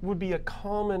would be a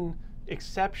common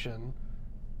exception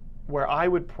where I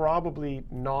would probably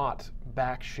not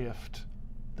backshift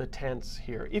the tense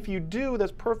here. If you do,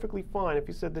 that's perfectly fine. If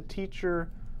you said the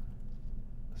teacher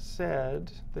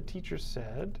said,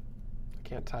 I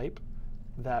can't type,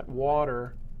 that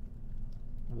water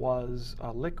was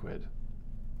a liquid,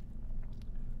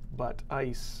 but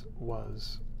ice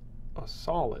was a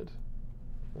solid.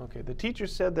 Okay, the teacher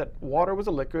said that water was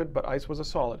a liquid, but ice was a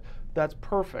solid. That's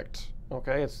perfect.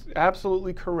 Okay, it's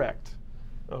absolutely correct.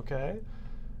 Okay,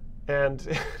 and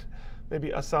maybe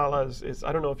Asala is,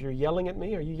 I don't know if you're yelling at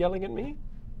me. Are you yelling at me?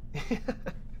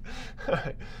 All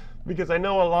right. Because I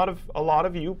know a lot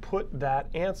of you put that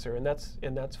answer, and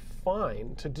that's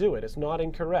fine to do it. It's not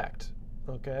incorrect.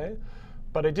 Okay,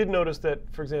 but I did notice that,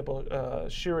 for example,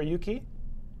 Shirayuki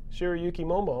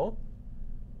Momo,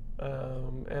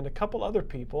 and a couple other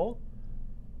people,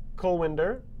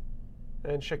 Kolwinder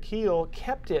and Shaquille,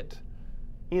 kept it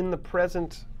in the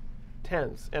present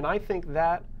tense. And I think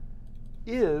that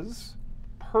is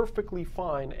perfectly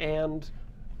fine and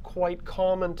quite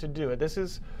common to do it. This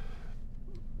is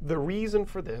the reason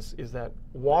for this is that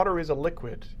water is a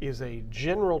liquid is a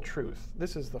general truth.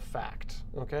 This is the fact,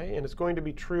 okay? And it's going to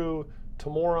be true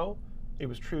tomorrow. It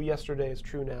was true yesterday. It's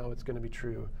true now. It's going to be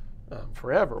true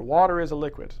forever. Water is a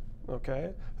liquid,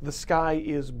 okay? The sky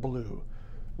is blue.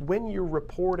 When you're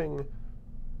reporting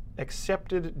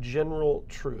accepted general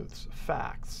truths,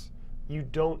 facts, you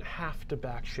don't have to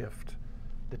backshift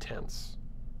the tense,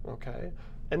 okay?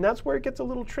 And that's where it gets a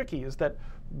little tricky, is that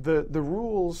the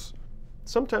rules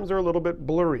sometimes are a little bit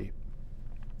blurry,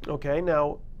 okay?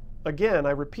 Now, again,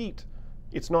 I repeat,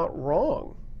 it's not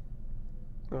wrong,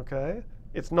 okay?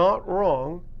 It's not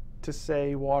wrong to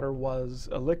say water was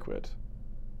a liquid,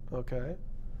 okay?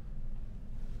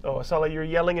 Oh, Asala, you're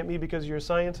yelling at me because you're a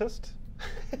scientist?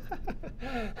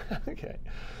 Okay.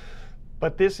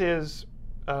 But this is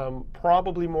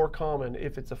probably more common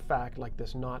if it's a fact like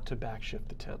this, not to backshift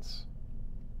the tense.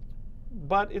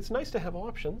 But it's nice to have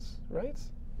options, right?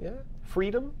 Yeah.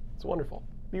 Freedom, it's wonderful.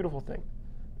 Beautiful thing.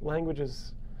 Language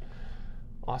is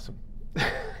awesome.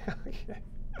 Okay.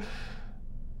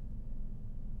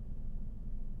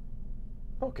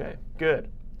 Okay, good.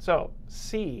 So,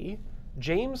 C,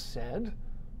 James said,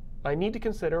 I need to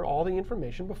consider all the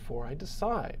information before I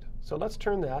decide. So let's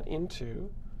turn that into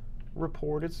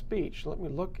reported speech. Let me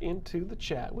look into the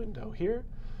chat window here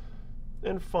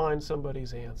and find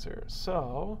somebody's answer.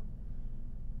 So,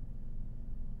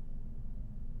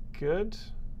 good.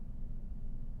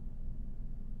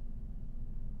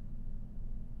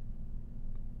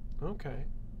 Okay.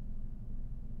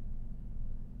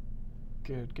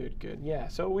 Good, good, good. Yeah,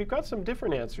 so we've got some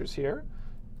different answers here.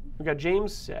 We've got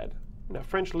James said. Now,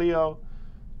 French Leo,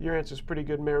 your answer is pretty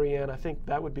good. Marianne, I think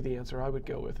that would be the answer I would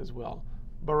go with as well.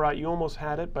 Barat, you almost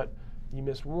had it, but you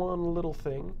missed one little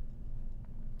thing.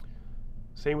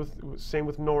 Same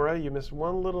with Nora, you missed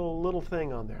one little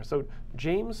thing on there. So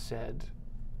James said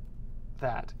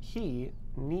that he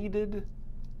needed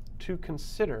to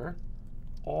consider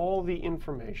all the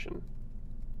information.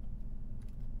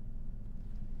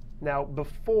 Now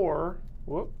before,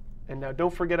 and now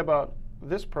don't forget about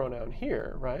this pronoun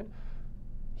here, right?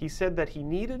 He said that he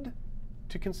needed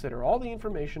to consider all the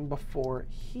information before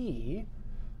he,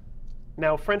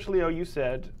 now French Leo, you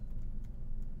said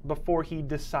before he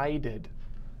decided.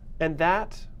 And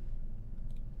that,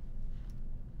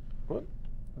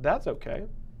 that's okay.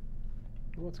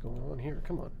 What's going on here?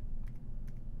 Come on.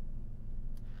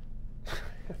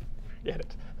 Get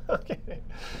it. Okay.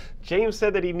 James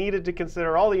said that he needed to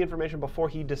consider all the information before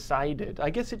he decided. I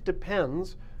guess it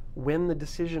depends when the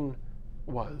decision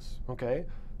was, okay?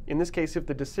 In this case, if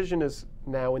the decision is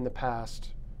now in the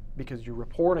past because you're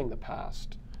reporting the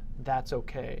past, that's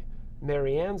okay.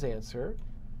 Marianne's answer,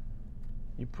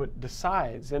 you put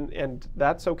decides, and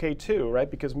that's okay too, right?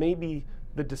 Because maybe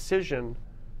the decision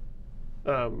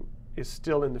is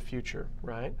still in the future,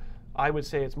 right? I would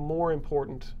say it's more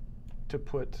important to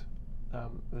put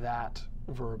that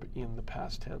verb in the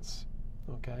past tense,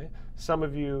 okay? Some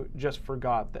of you just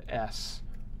forgot the S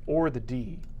or the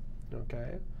D,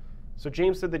 okay? So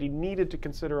James said that he needed to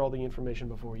consider all the information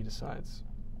before he decides.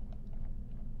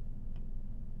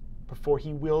 Before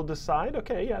he will decide?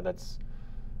 Okay, yeah, that's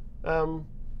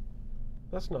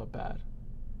not bad.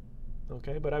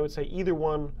 Okay, but I would say either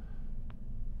one's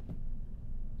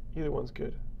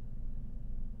good.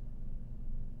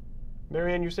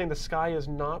 Marianne, you're saying the sky is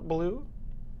not blue?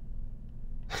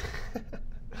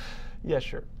 Yeah,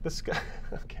 sure. The sky,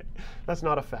 okay. That's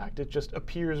not a fact. It just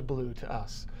appears blue to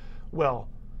us. Well,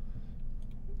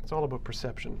 it's all about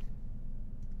perception.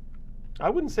 I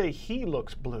wouldn't say he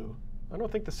looks blue. I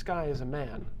don't think the sky is a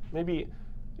man. Maybe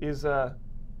is the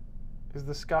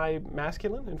sky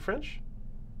masculine in French?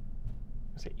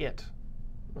 I say it,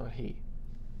 not he.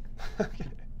 Okay.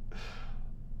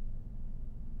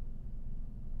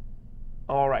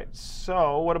 All right,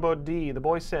 so what about D? The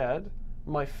boy said,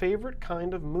 my favorite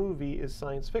kind of movie is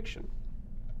science fiction.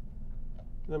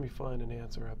 Let me find an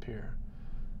answer up here.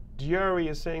 Diary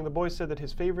is saying the boy said that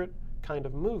his favorite kind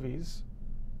of movies,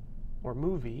 or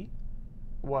movie,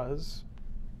 was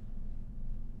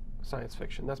science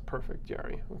fiction. That's perfect,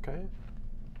 Diary, okay?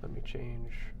 Let me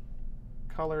change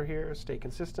color here, stay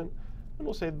consistent, and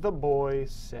we'll say the boy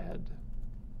said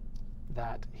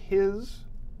that his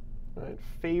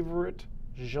favorite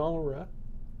genre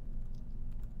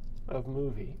of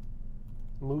movie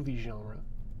genre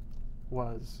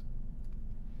was,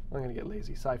 I'm going to get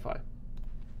lazy, sci-fi.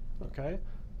 Okay?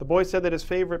 The boy said that his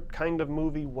favorite kind of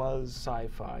movie was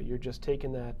sci-fi. You're just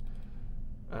taking that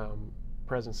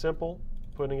present simple,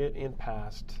 putting it in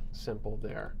past simple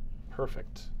there.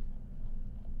 Perfect.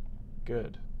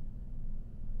 Good.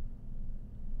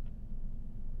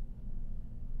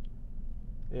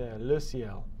 Yeah, le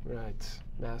ciel. Right.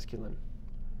 Masculine.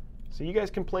 So you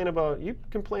guys complain about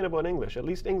English. At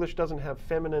least English doesn't have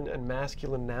feminine and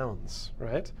masculine nouns,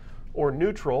 right? Or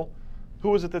neutral.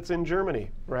 Who is it that's in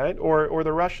Germany, right? Or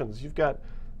the Russians. You've got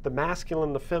the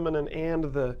masculine, the feminine, and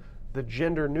the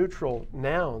gender neutral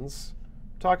nouns.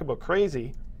 Talk about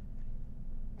crazy.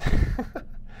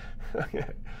 Okay.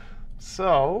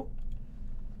 So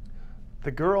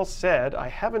the girl said, I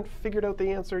haven't figured out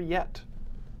the answer yet.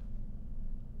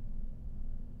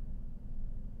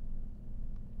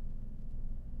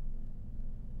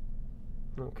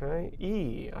 Okay,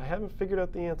 E, I haven't figured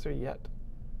out the answer yet.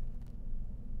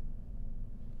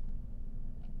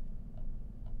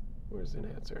 Where's an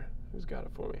answer? Who's got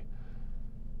it for me?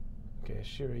 Okay,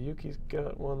 Shirayuki's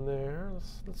got one there.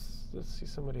 Let's see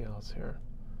somebody else here.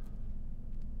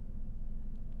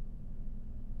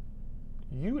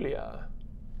 Yulia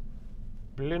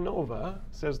Blinova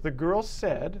says the girl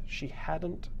said she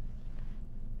hadn't.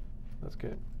 That's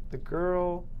good. The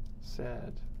girl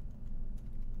said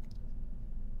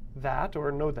that,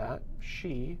 or know that,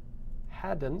 she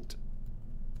hadn't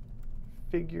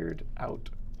figured out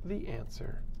the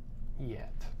answer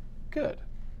yet. Good.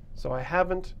 So I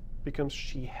haven't becomes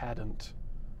she hadn't.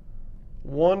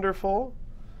 Wonderful.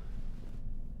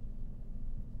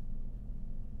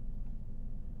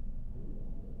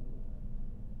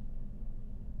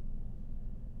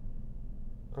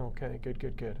 Okay, good,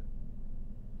 good, good.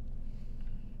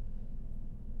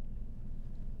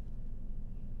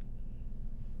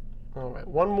 All right,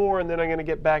 one more, and then I'm going to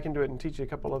get back into it and teach you a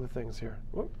couple other things here.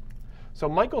 Whoop. So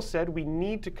Michael said we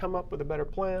need to come up with a better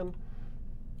plan.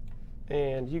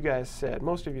 And you guys said,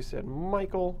 most of you said,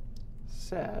 Michael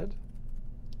said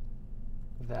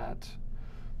that,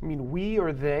 I mean, we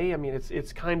or they, I mean,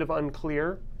 it's kind of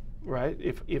unclear, right?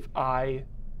 If I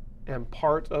am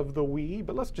part of the we,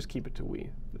 but let's just keep it to we,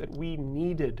 that we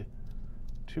needed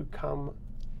to come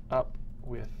up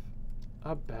with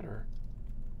a better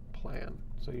plan.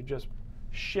 So you're just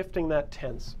shifting that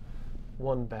tense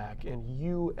one back, and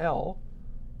UL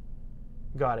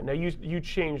got it. Now you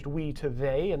changed we to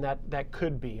they, and that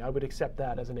could be. I would accept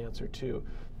that as an answer too.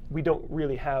 We don't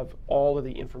really have all of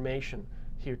the information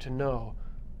here to know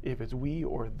if it's we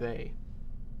or they.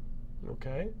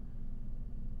 Okay?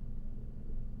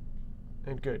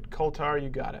 And good. Koltar, you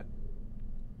got it.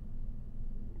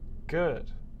 Good.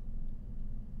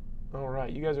 All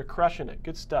right, you guys are crushing it.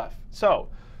 Good stuff. So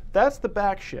that's the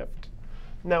back shift.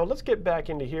 Now let's get back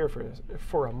into here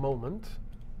for a moment.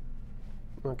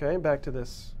 Okay, back to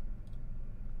this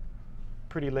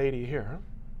pretty lady here.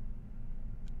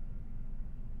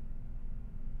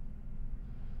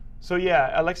 So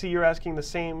yeah, Alexi, you're asking the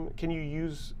same. Can you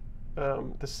use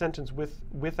the sentence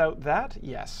without that?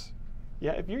 Yes.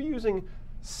 Yeah, if you're using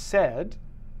said,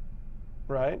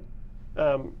 right,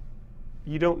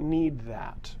 you don't need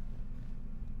that.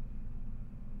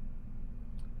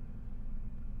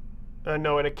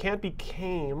 No, and it can't be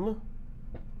came,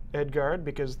 Edgard,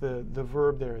 because the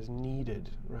verb there is needed,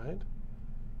 right?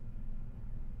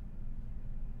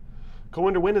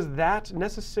 Cowinder, when is that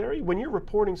necessary? When you're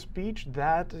reporting speech,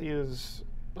 that is,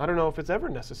 I don't know if it's ever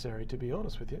necessary, to be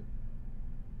honest with you.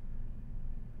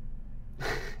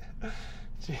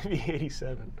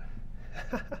 JV87.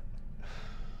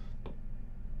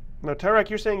 Now, Tarek,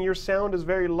 you're saying your sound is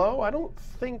very low? I don't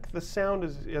think the sound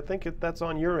is, I think that's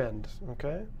on your end,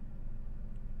 okay?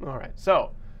 All right,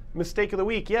 so mistake of the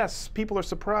week. Yes, people are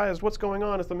surprised. What's going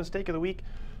on? It's the mistake of the week.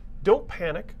 Don't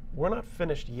panic. We're not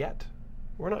finished yet.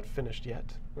 We're not finished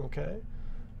yet, okay?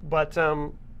 But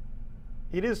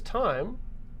it is time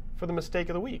for the mistake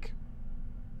of the week.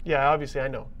 Yeah, obviously, I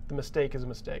know. The mistake is a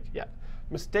mistake. Yeah.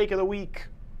 Mistake of the week.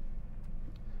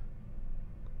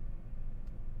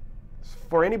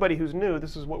 For anybody who's new,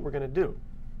 this is what we're going to do.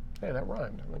 Hey, that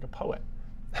rhymed. I'm like a poet.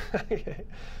 Okay.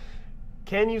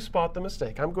 Can you spot the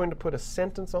mistake? I'm going to put a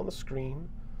sentence on the screen,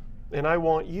 and I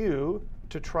want you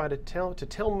to try to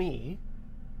tell me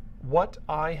what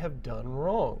I have done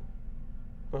wrong.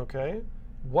 Okay?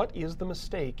 What is the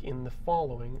mistake in the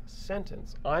following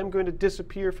sentence? I'm going to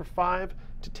disappear for 5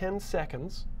 to 10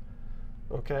 seconds.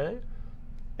 Okay?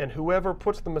 And whoever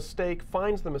puts the mistake,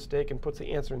 finds the mistake, and puts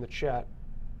the answer in the chat,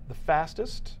 the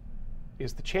fastest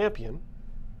is the champion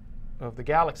of the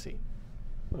galaxy.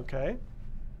 Okay?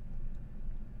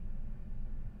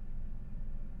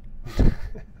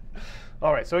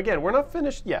 All right, so again, we're not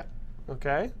finished yet,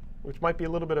 okay? Which might be a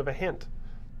little bit of a hint.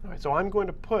 All right, so I'm going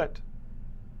to put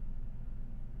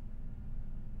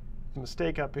the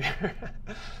mistake up here.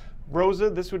 Rosa,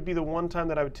 this would be the one time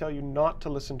that I would tell you not to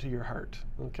listen to your heart,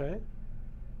 okay?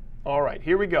 All right,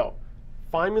 here we go.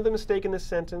 Find me the mistake in this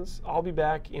sentence. I'll be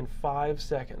back in 5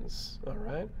 seconds, all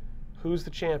right? Who's the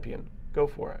champion? Go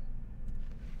for it.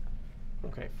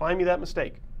 Okay, find me that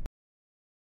mistake.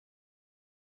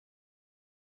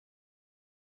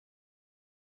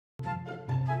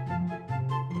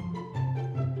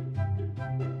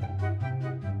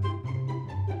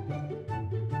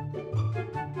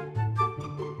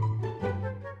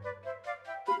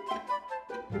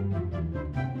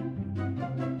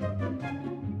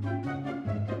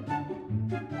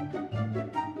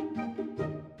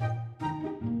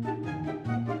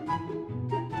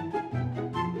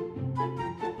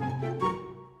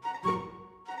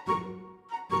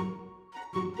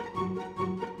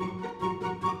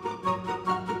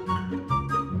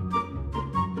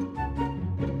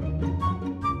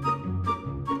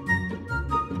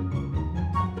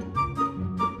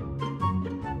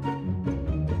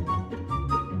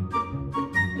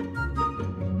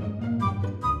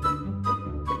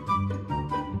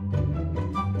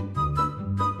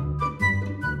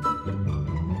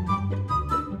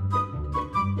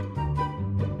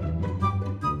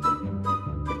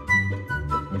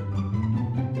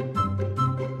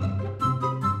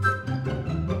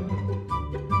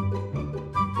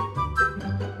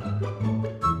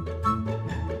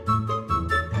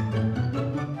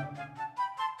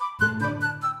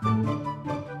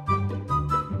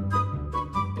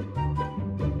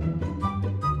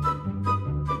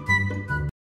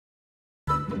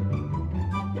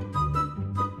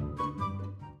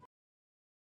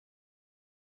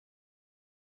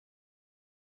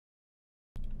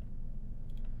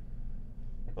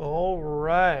 All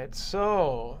right,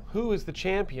 so who is the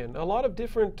champion? A lot of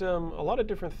different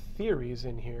theories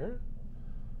in here.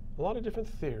 A lot of different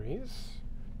theories.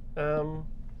 But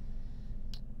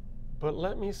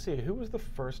let me see, who was the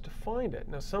first to find it?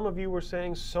 Now, some of you were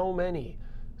saying so many.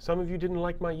 Some of you didn't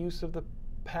like my use of the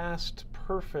past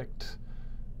perfect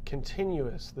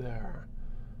continuous there.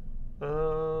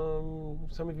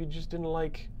 Some of you just didn't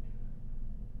like,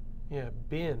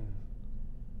 been.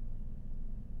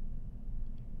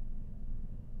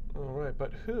 All right,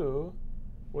 but who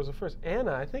was the first?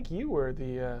 Anna, I think you were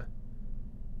the,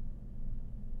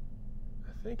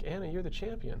 I think, Anna, you're the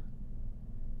champion.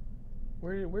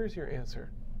 Where's your answer?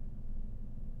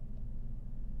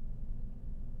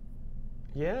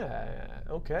 Yeah,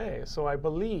 okay, so I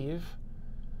believe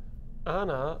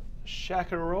Anna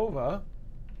Shakarova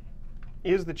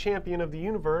is the champion of the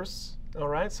universe. All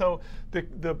right, so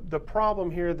the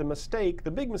problem here, the mistake,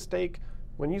 the big mistake,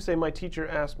 when you say my teacher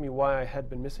asked me why I had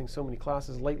been missing so many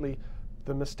classes lately,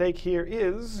 the mistake here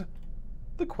is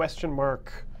the question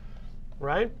mark,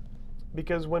 right?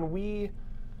 Because when we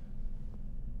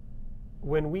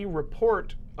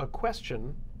report a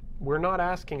question, we're not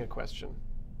asking a question,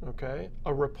 okay?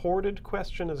 A reported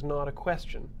question is not a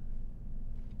question.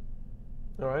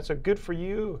 All right, so good for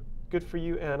you,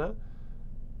 Anna,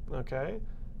 okay?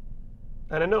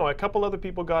 And I know a couple other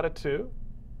people got it too.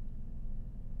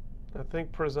 I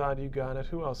think Prasad, you got it.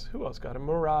 Who else got it?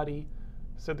 Muradi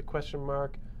said the question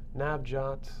mark.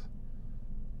 Navjot.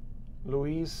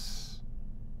 Luis.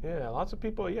 Yeah, lots of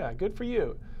people. Yeah, good for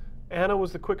you. Anna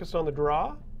was the quickest on the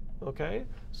draw. Okay,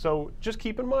 so just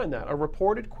keep in mind that a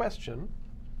reported question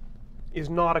is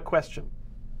not a question.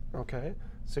 Okay,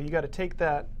 so you got to take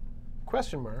that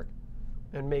question mark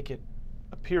and make it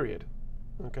a period.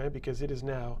 Okay, because it is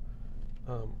now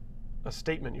a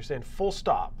statement. You're saying full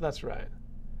stop. That's right.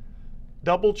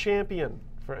 Double champion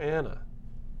for Anna.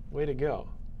 Way to go.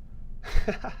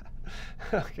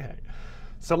 Okay,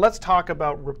 so let's talk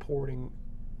about reporting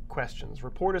questions.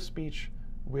 Report a speech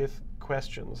with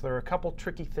questions. There are a couple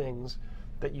tricky things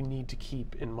that you need to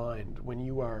keep in mind when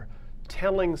you are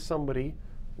telling somebody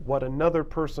what another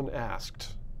person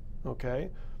asked. Okay,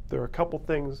 there are a couple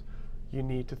things you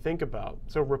need to think about.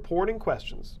 So reporting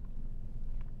questions,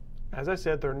 as I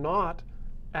said, they're not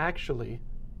actually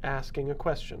asking a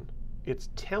question. It's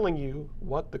telling you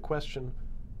what the question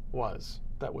was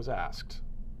that was asked.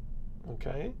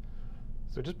 Okay?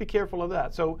 So just be careful of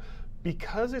that. So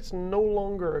because it's no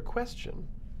longer a question,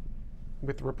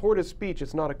 with reported speech,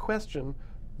 it's not a question,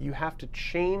 you have to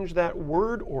change that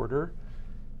word order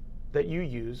that you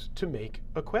use to make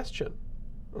a question.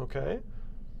 Okay?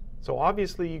 So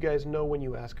obviously you guys know when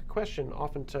you ask a question,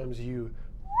 oftentimes you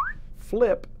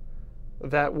flip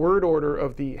that word order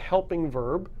of the helping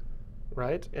verb,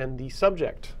 right, and the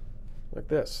subject, like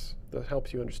this. That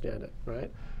helps you understand it, right?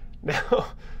 Now,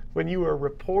 when you are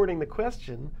reporting the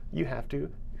question, you have to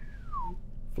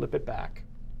flip it back,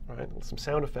 right? Some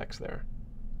sound effects there.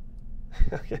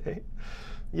 Okay.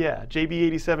 Yeah,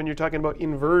 JB87, you're talking about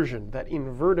inversion. That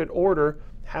inverted order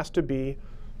has to be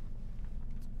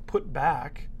put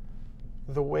back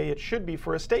the way it should be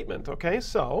for a statement. Okay,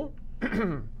 so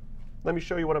let me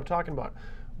show you what I'm talking about.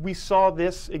 We saw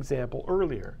this example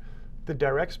earlier. The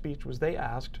direct speech was they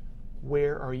asked,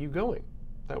 where are you going?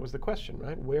 That was the question,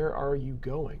 right? Where are you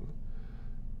going?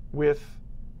 With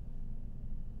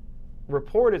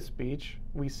reported speech,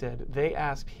 we said they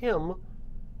asked him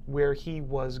where he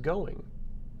was going,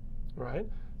 right?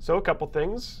 So a couple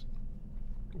things,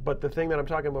 but the thing that I'm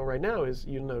talking about right now is,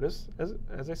 you'll notice,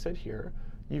 as I said here,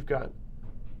 you've got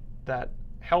that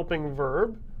helping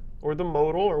verb, or the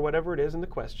modal, or whatever it is in the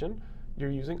question. You're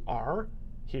using are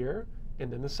here,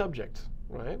 and then the subject,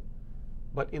 right?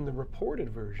 But in the reported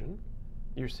version,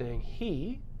 you're saying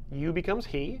he, you becomes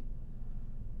he,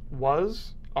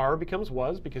 was, are becomes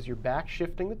was, because you're back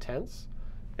shifting the tense,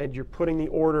 and you're putting the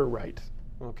order right,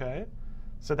 okay?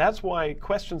 So that's why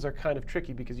questions are kind of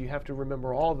tricky, because you have to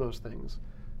remember all of those things.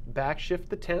 Back shift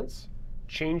the tense,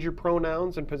 change your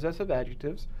pronouns and possessive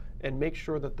adjectives, and make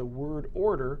sure that the word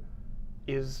order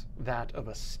is that of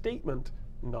a statement,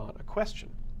 not a question.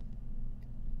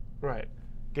 Right.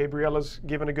 Gabriella's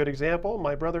given a good example.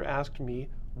 My brother asked me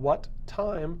what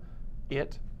time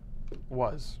it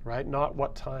was, right? Not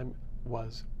what time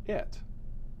was it.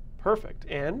 Perfect.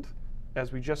 And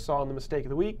as we just saw in the mistake of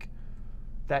the week,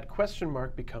 that question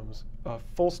mark becomes a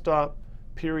full stop,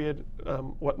 period.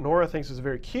 What Nora thinks is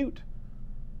very cute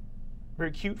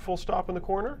full stop in the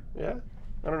corner. Yeah.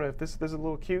 I don't know if this is a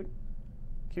little cute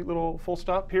little full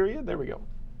stop period. There we go.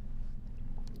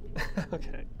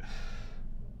 Okay.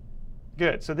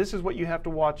 Good. So this is what you have to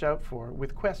watch out for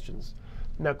with questions.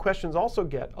 Now, questions also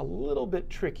get a little bit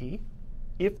tricky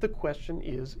if the question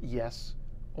is yes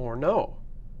or no.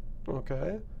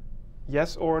 Okay?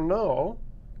 Yes or no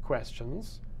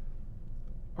questions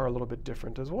are a little bit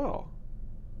different as well.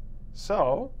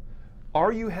 So,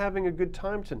 are you having a good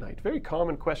time tonight? Very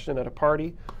common question at a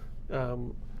party.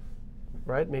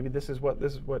 Right? Maybe this is what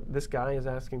this guy is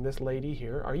asking this lady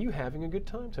here. Are you having a good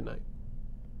time tonight?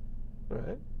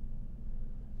 Right?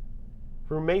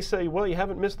 We may say, well, you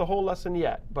haven't missed the whole lesson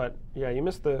yet, but yeah, you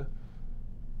missed the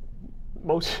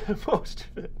most of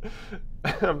it.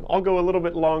 I'll go a little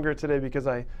bit longer today because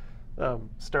I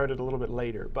started a little bit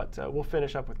later, but we'll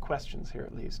finish up with questions here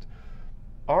at least.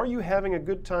 Are you having a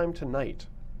good time tonight?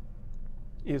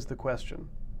 Is the question,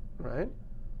 right?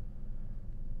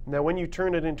 Now, when you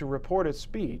turn it into reported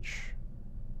speech,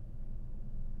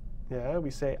 yeah,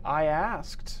 we say, I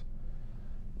asked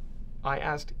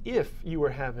if you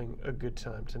were having a good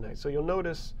time tonight. So you'll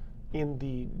notice in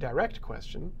the direct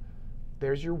question,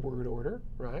 there's your word order,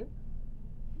 right?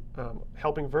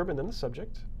 Helping verb and then the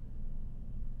subject.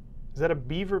 Is that a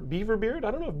beaver beard?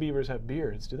 I don't know if beavers have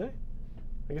beards, do they?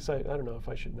 I guess I don't know if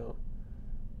I should know.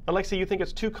 Alexa, you think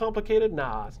it's too complicated?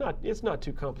 Nah, it's not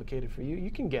too complicated for you.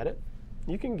 You can get it.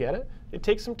 You can get it. It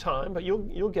takes some time, but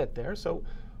you'll get there. So,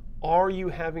 are you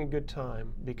having a good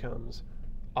time becomes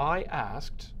I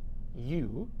asked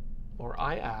you, or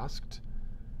I asked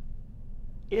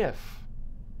if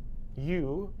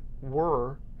you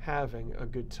were having a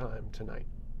good time tonight.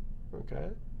 Okay?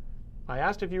 I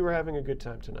asked if you were having a good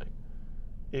time tonight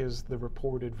is the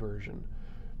reported version.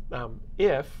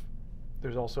 If,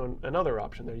 there's also another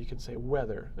option there. You can say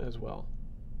whether as well.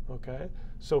 Okay?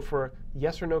 So for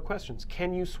yes or no questions,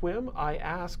 can you swim? I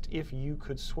asked if you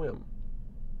could swim.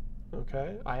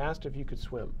 Okay? I asked if you could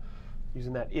swim.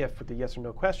 Using that if with the yes or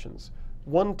no questions.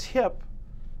 One tip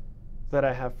that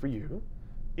I have for you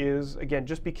is, again,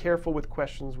 just be careful with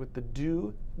questions with the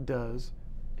do, does,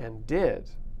 and did,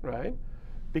 right?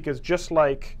 Because just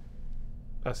like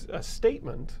a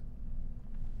statement,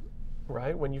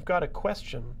 right? When you've got a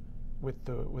question with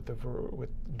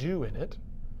do in it,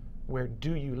 where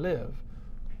do you live?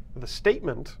 The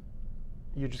statement,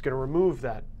 you're just going to remove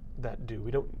that do.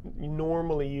 We don't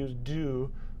normally use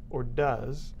do or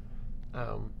does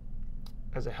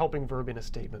as a helping verb in a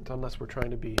statement, unless we're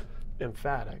trying to be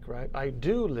emphatic, right? I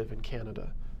do live in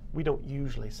Canada. We don't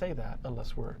usually say that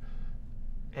unless we're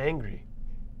angry.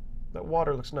 That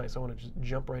water looks nice. I want to just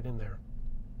jump right in there.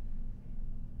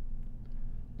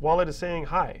 Wallet is saying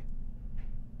hi.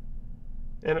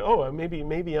 And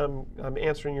maybe I'm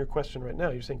answering your question right now.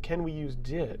 You're saying, can we use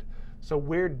did? So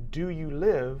where do you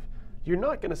live? You're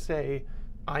not going to say,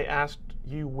 I asked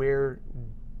you where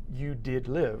you did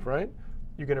live, right?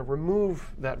 You're going to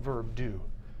remove that verb do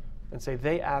and say,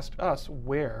 they asked us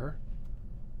where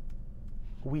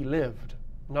we lived,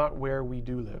 not where we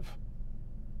do live.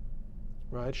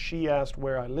 Right? She asked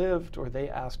where I lived, or they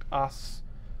asked us,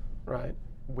 right,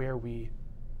 where we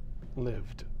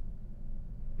lived.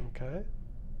 Okay.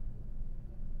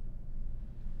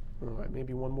 All right,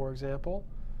 maybe one more example.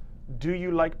 Do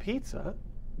you like pizza?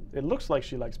 It looks like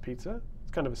she likes pizza.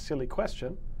 It's kind of a silly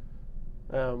question.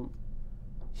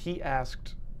 He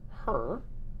asked her,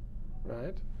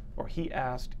 right? Or he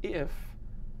asked if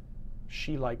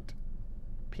she liked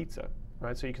pizza,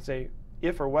 right? So you can say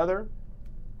if or whether,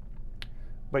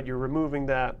 but you're removing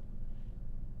that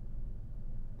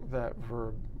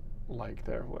verb like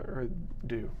there, or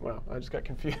do. Wow, I just got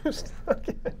confused.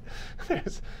 Okay.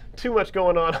 There's too much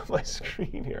going on my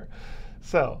screen here.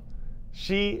 So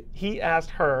he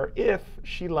asked her if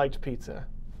she liked pizza.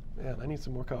 Man, I need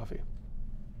some more coffee.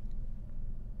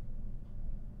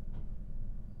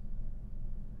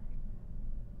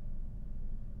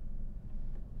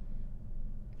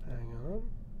 Hang on.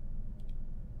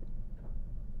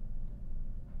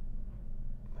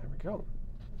 There we go.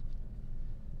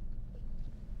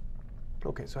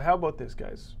 Okay, so how about this,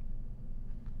 guys?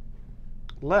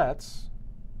 Let's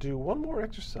do one more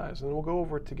exercise, and then we'll go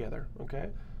over it together,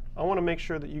 okay? I want to make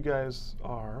sure that you guys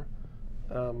are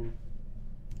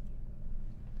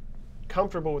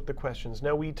comfortable with the questions.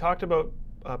 Now, we talked about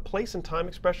place and time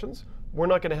expressions. We're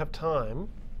not going to have time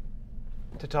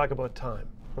to talk about time,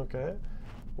 okay?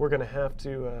 We're going to have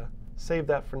to save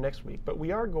that for next week. But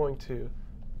we are going to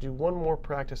do one more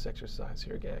practice exercise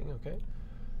here, gang, okay?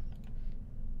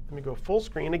 Let me go full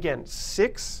screen. Again,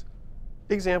 6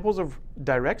 examples of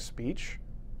direct speech.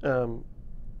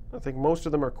 I think most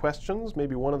of them are questions.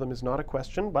 Maybe one of them is not a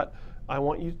question, but I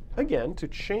want you, again, to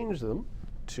change them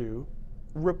to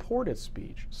reported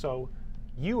speech. So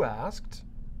you asked,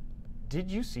 did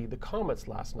you see the comets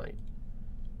last night?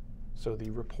 So the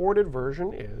reported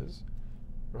version is,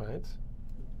 right?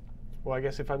 Well, I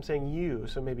guess if I'm saying you,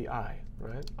 so maybe I,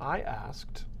 right? I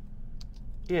asked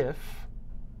if.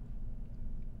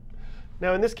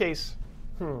 Now, in this case,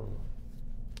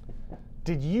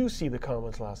 did you see the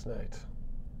comets last night?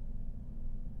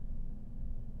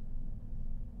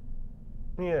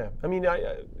 Yeah, I mean,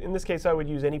 in this case, I would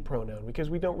use any pronoun because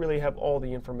we don't really have all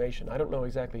the information. I don't know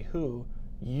exactly who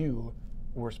you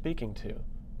were speaking to,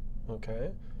 okay?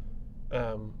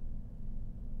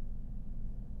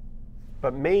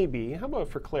 But maybe, how about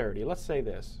for clarity, let's say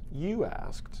this. You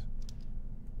asked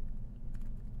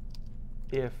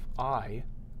if I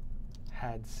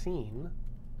had seen,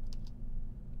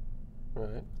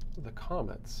 right, the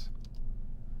comets,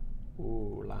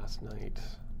 last night.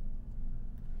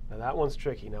 Now that one's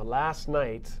tricky. Now last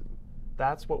night,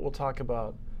 that's what we'll talk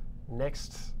about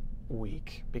next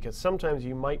week, because sometimes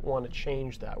you might want to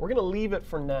change that. We're going to leave it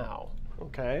for now,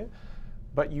 okay?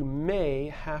 But you may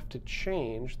have to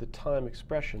change the time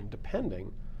expression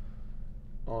depending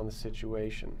on the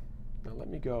situation. Now let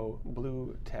me go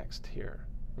blue text here,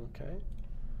 okay?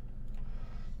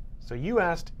 So you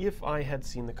asked if I had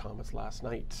seen the comets last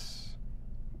night.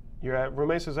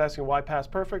 Romesh is asking why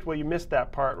past perfect. Well, you missed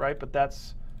that part, right? But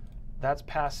that's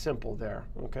past simple there,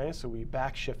 okay? So we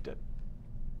back shift it,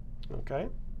 okay?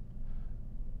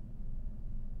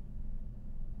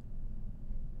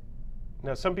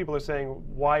 Now, some people are saying,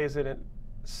 why is it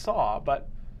saw? But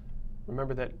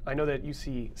remember that I know that you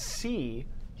see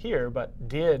here, but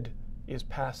did is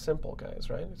past simple, guys,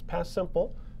 right? It's past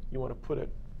simple. You want to put it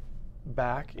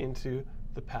back into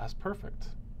the past perfect,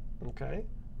 okay?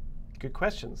 Good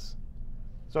questions.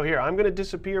 So here, I'm going to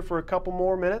disappear for a couple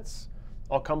more minutes.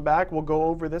 I'll come back. We'll go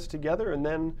over this together, and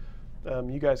then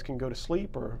you guys can go to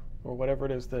sleep or whatever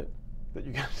it is that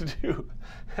you got to do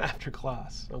after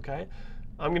class, okay?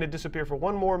 I'm going to disappear for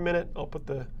one more minute. I'll put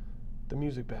the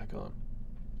music back on.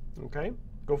 Okay?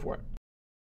 Go for it.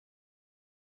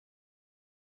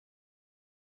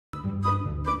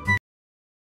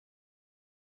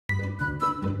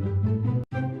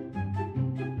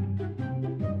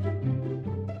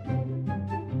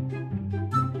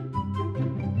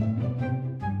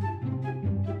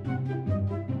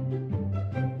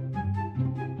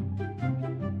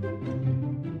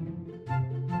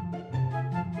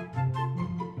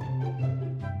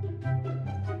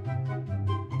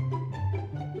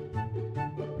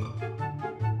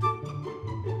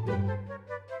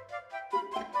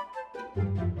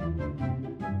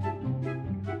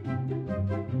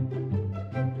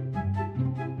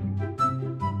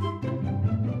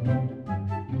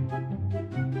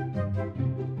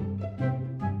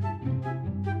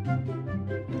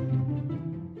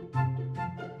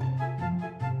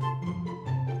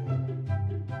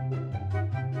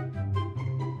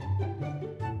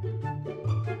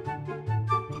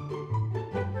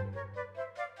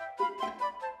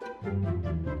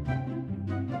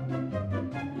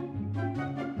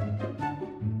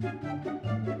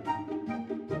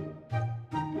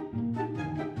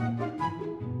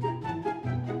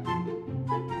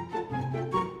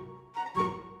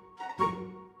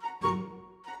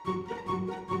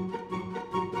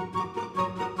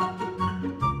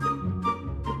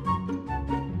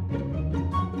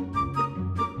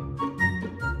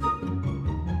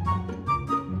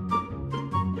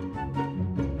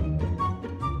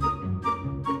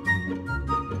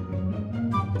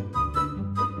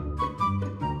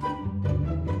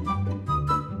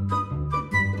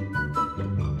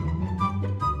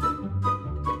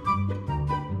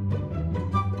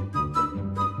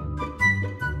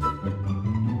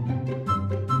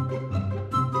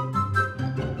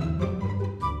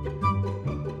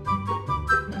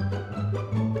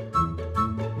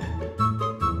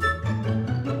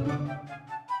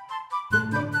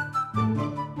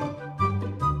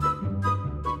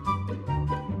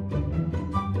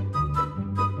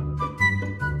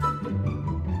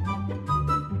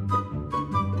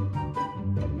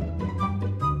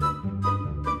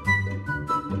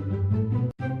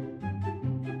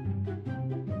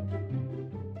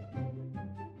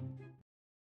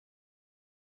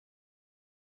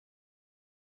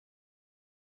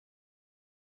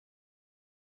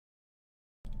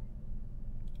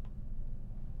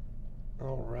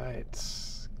 All right.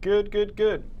 Good, good,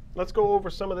 good. Let's go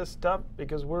over some of this stuff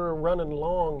because we're running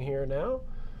long here now,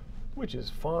 which is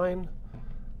fine.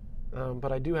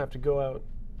 But I do have to go out.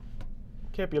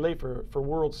 Can't be late for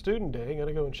World Student Day. Got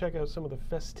to go and check out some of the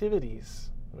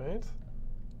festivities, right?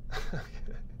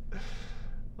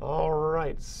 All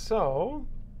right. So,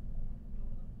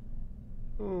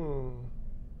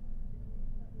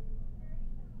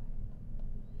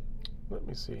 let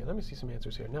me see. Let me see some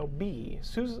answers here. Now, B.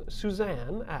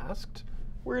 Suzanne asked,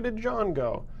 where did John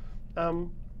go? Let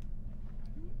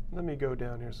me go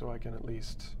down here so I can at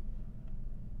least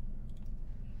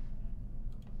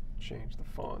change the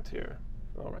font here.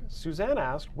 All right. Suzanne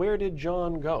asked, where did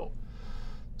John go?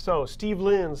 So, Steve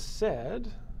Lynn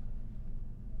said,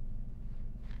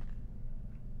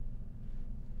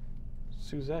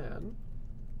 Suzanne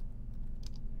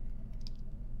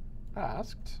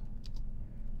asked,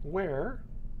 where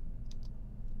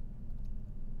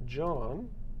John,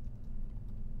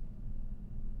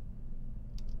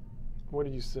 what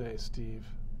did you say, Steve?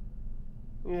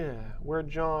 Yeah, where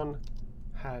John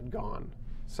had gone.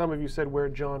 Some of you said where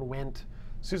John went.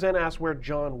 Suzanne asked where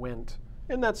John went.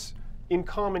 And that's in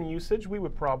common usage. We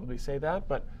would probably say that,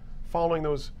 but following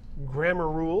those grammar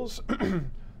rules,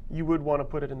 you would want to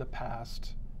put it in the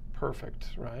past perfect,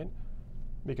 right?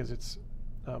 Because it's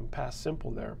past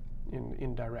simple there in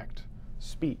indirect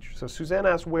speech. So Suzanne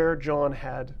asked where John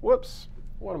had, whoops,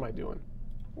 what am I doing?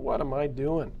 What am I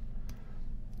doing?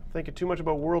 Thinking too much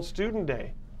about World Student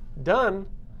Day. Done,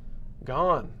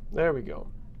 gone. There we go.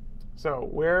 So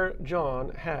where John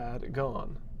had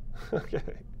gone.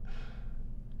 Okay,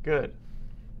 good.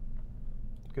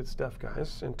 Good stuff,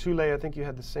 guys. And Tule, I think you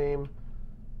had the same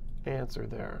answer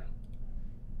there.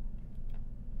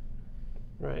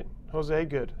 Right. Jose,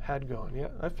 good. Had gone. Yeah,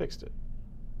 I fixed it.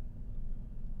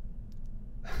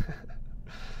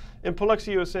 And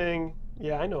Polexio is saying,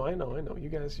 yeah, I know. You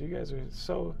guys are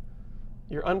so,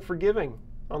 you're unforgiving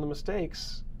on the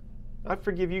mistakes. I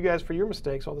forgive you guys for your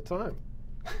mistakes all the time.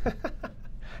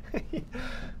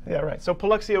 Yeah, right. So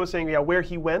Polexio is saying, yeah, where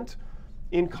he went.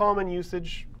 In common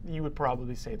usage, you would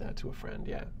probably say that to a friend.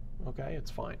 Yeah, okay, it's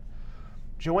fine.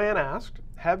 Joanne asked,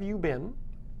 have you been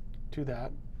to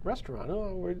that restaurant?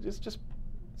 Oh, it's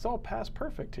all past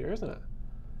perfect here, isn't it?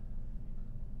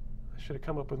 I should have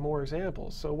come up with more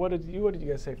examples. So what did you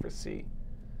guys say for C?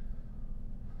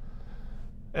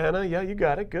 Anna, yeah, you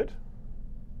got it. Good.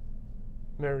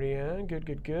 Marianne,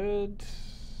 good.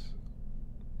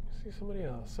 See somebody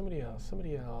else.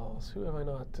 Who have I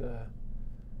not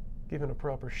given a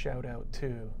proper shout out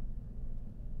to?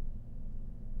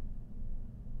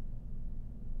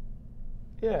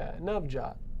 Yeah,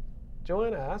 Navjot.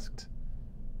 Joanne asked.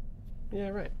 Yeah,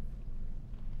 right.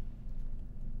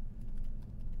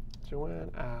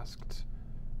 Joanne asked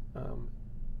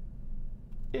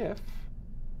if,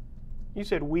 you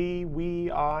said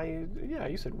we, I, yeah,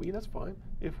 you said we, that's fine.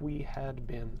 If we had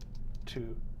been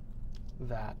to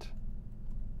that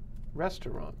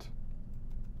restaurant.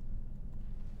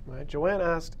 Right? Joanne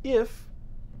asked if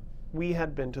we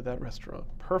had been to that restaurant.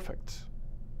 Perfect.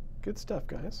 Good stuff,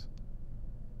 guys.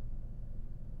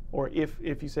 Or if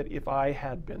you said if I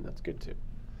had been, that's good too.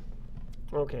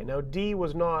 Okay, now D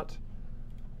was not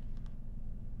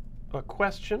a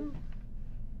question,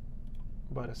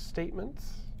 but a statement.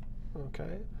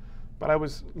 Okay, but I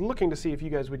was looking to see if you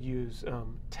guys would use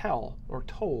tell or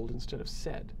told instead of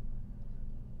said.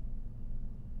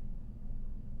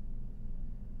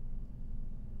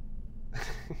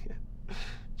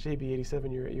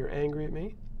 JB87, you're angry at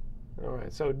me? All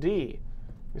right, so D.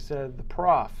 We said the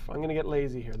prof. I'm going to get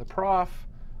lazy here. The prof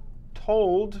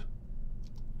told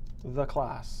the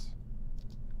class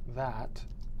that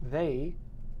they,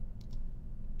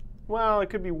 well, it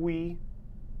could be we,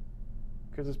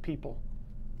 because it's people.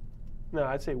 No,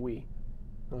 I'd say we.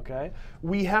 Okay?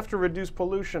 We have to reduce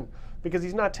pollution, because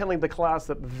he's not telling the class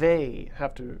that they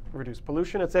have to reduce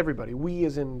pollution. It's everybody. We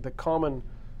is in the common,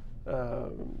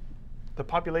 the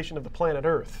population of the planet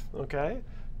Earth. Okay?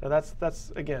 Now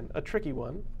that's again a tricky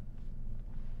one.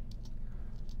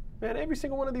 Man, every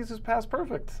single one of these is past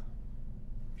perfect.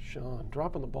 Shaun,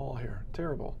 dropping the ball here.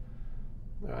 Terrible.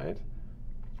 All right?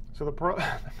 So the prof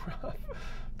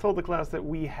told the class that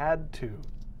we had to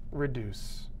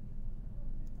reduce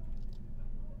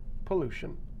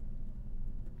pollution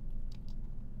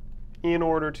in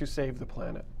order to save the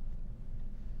planet.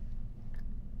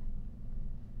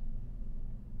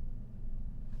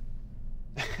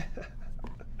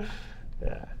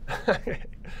 Yeah.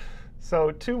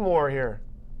 So 2 more here.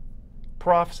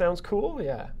 Prof sounds cool.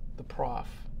 Yeah, the prof.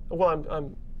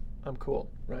 Well, I'm cool,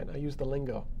 right? I use the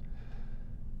lingo.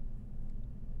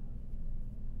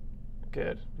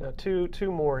 Good. Now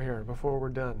two more here before we're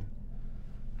done.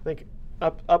 I think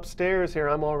upstairs here,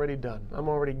 I'm already done. I'm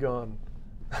already gone.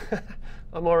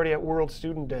 I'm already at World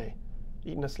Student Day,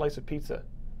 eating a slice of pizza.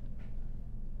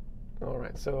 All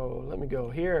right, so let me go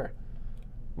here.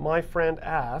 My friend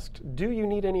asked, "Do you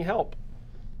need any help?"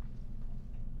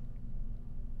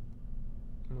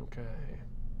 Okay.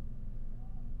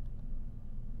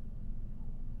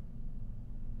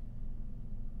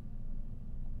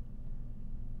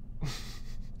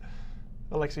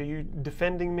 Alexa, are you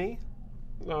defending me?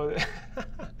 Oh,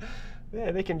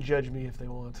 yeah, they can judge me if they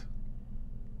want.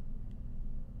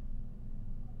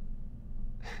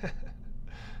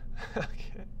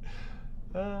 Okay.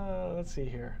 Let's see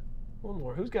here. One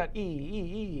more. Who's got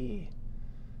E?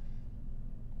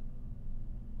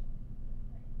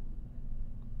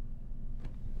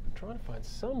 I'm trying to find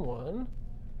someone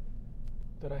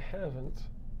that I haven't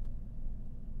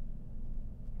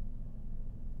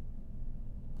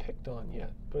picked on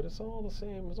yet, but it's all the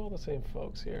same. It's all the same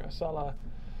folks here. Asala.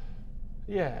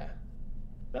 Yeah,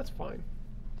 that's fine.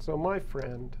 So my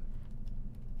friend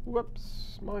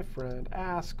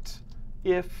asked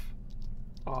if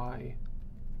I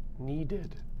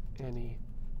needed any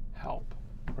help,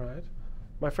 right?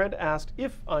 My friend asked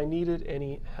if I needed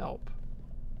any help.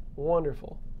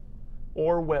 Wonderful.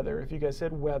 Or whether. If you guys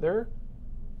said whether,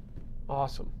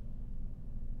 awesome.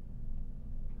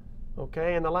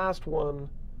 Okay, and the last one,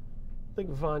 I think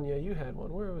Vanya, you had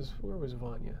one. Where was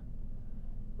Vanya?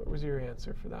 What was your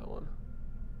answer for that one?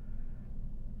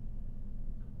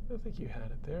 I think you had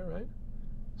it there, right?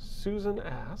 Susan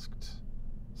asked.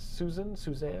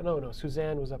 Suzanne. Oh no,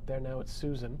 Suzanne was up there. Now it's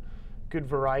Susan. Good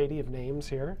variety of names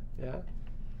here. Yeah,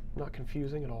 not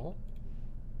confusing at all.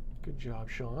 Good job,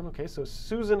 Shaun. Okay, so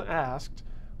Susan asked,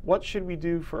 "What should we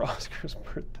do for Oscar's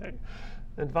birthday?"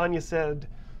 And Vanya said,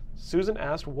 Susan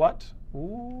asked what?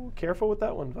 Ooh, careful with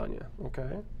that one, Vanya.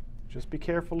 Okay, just be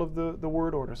careful of the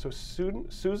word order. So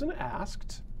Susan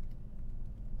asked.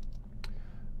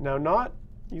 Now,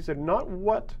 you said not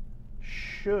what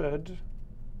should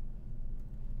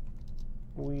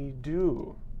we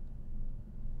do,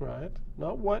 right?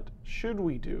 Not what should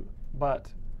we do, but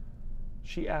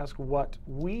she asked what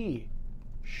we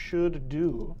should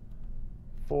do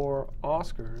for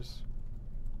Oscar's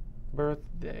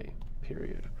birthday,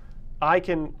 period. I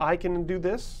can do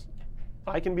this.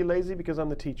 I can be lazy because I'm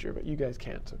the teacher, but you guys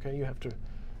can't, okay? You have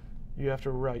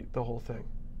to write the whole thing.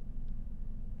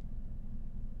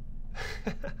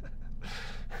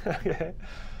 Okay.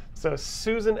 So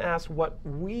Susan asked what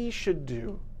we should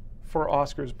do for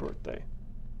Oscar's birthday.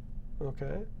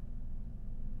 Okay.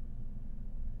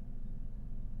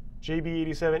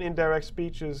 JB87, indirect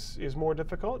speech is more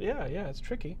difficult. Yeah, it's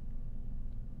tricky.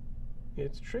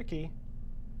 It's tricky.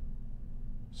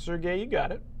 Sergey, you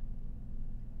got it.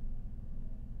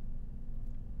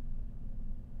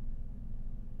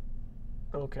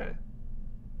 Okay.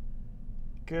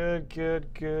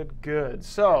 Good.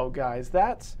 So, guys,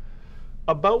 that's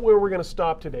about where we're going to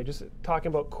stop today, just talking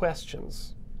about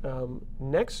questions.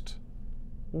 Next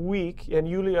week, and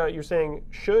Yulia, you're saying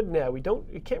should now.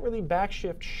 You can't really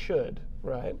backshift should,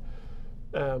 right?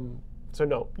 So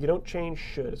no, you don't change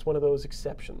should. It's one of those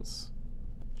exceptions,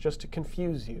 just to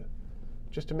confuse you,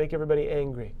 just to make everybody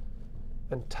angry,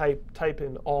 and type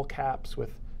in all caps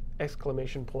with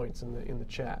exclamation points in the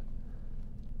chat.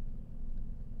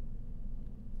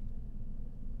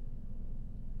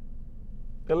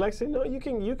 Alexei, no, you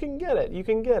can get it. You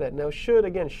can get it. Now, should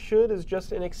is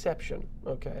just an exception,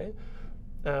 okay?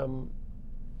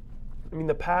 I mean,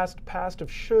 the past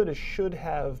of should is should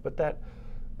have, but that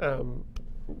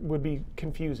would be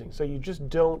confusing. So you just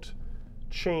don't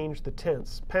change the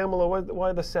tense. Pamela,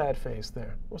 why the sad face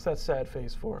there? What's that sad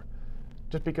face for?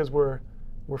 Just because we're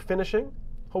finishing,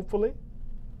 hopefully?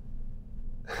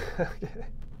 Okay.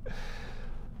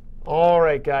 All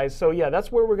right, guys. So yeah,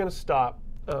 that's where we're going to stop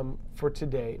for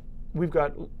today. We've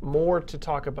got more to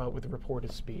talk about with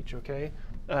reported speech, okay?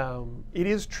 It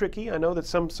is tricky. I know that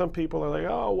some people are like,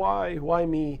 oh, why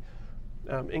me?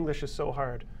 English is so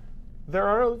hard. There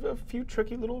are a few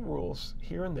tricky little rules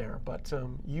here and there, but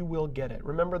you will get it.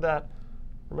 Remember that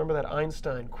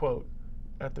Einstein quote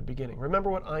at the beginning. Remember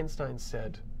what Einstein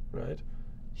said, right?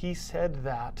 He said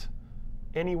that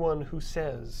anyone who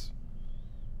says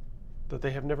that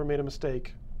they have never made a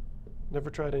mistake, never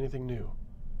tried anything new.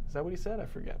 Is that what he said? I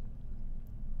forget.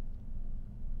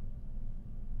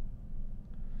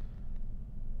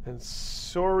 And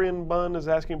Sorin Bun is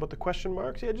asking about the question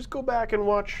marks. Yeah, just go back and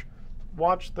watch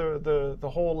the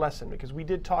whole lesson, because we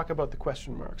did talk about the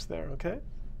question marks there, okay?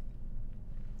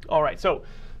 All right, so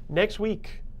next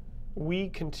week we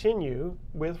continue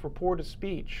with reported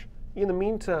speech. In the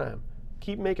meantime,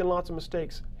 keep making lots of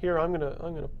mistakes. Here, I'm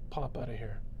gonna pop out of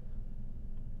here.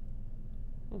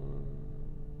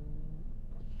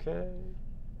 Okay.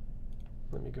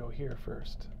 Let me go here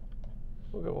first.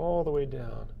 We'll go all the way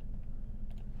down.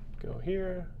 Go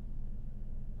here.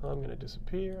 I'm going to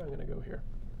disappear. I'm going to go here.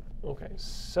 Okay,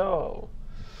 so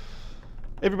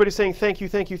everybody's saying thank you,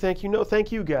 thank you, thank you. No,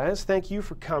 thank you, guys. Thank you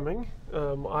for coming.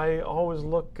 I always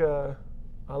look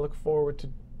forward to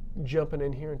jumping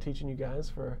in here and teaching you guys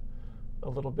for a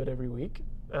little bit every week.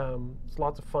 It's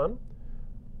lots of fun.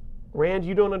 Rand,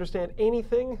 you don't understand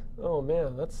anything? Oh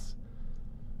man,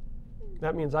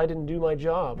 that means I didn't do my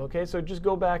job. Okay, so just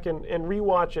go back and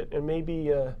rewatch it, and maybe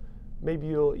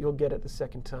you'll get it the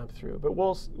second time through. But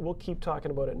we'll keep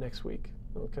talking about it next week.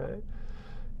 Okay,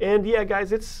 and yeah,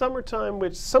 guys, it's summertime,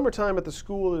 which summertime at the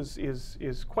school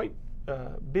is quite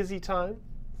busy time.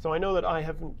 So I know that I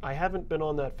haven't been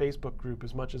on that Facebook group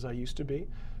as much as I used to be,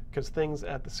 because things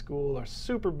at the school are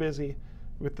super busy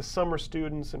with the summer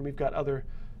students, and we've got other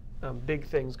big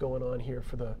things going on here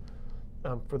for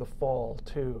the fall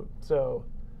too. So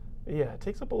yeah, it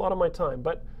takes up a lot of my time.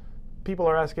 But people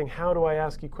are asking, how do I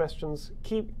ask you questions?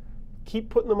 Keep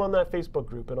putting them on that Facebook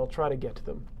group, and I'll try to get to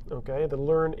them. Okay, the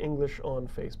Learn English on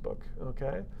Facebook.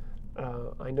 Okay,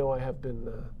 I know I have been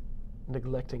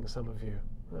neglecting some of you.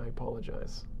 I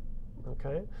apologize.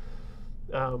 Okay,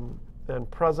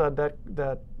 and Prasad,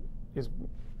 that is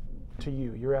to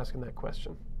you. You're asking that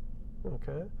question.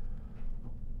 Okay.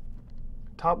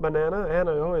 Top banana,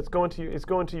 Anna. Oh, it's going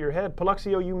to your head.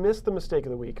 Paluxio, you missed the mistake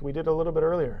of the week. We did a little bit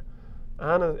earlier.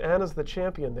 Anna's the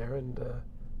champion there, and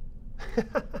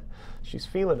she's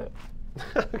feeling it.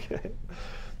 Okay.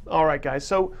 All right, guys.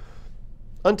 So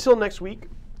until next week,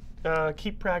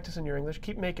 keep practicing your English.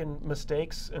 Keep making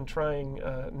mistakes and trying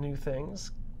new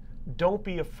things. Don't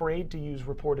be afraid to use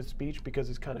reported speech, because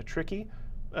it's kind of tricky.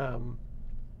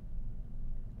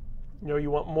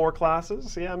 You want more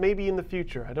classes? Yeah, maybe in the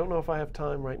future. I don't know if I have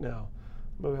time right now.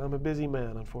 I'm a busy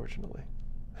man, unfortunately.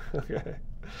 Okay.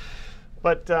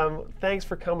 But thanks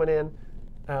for coming in.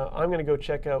 I'm going to go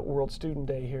check out World Student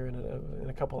Day here in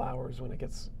a couple hours when it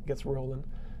gets rolling.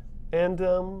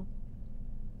 And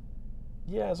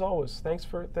yeah, as always, thanks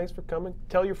for coming.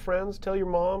 Tell your friends, tell your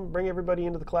mom, bring everybody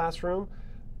into the classroom,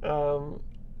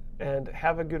 and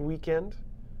have a good weekend.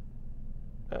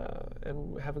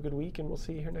 And have a good week, and we'll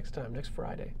see you here next time, next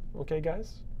Friday. Okay,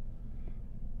 guys?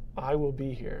 I will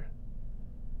be here.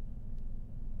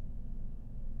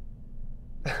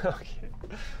 Okay.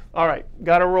 All right.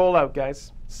 Got to roll out,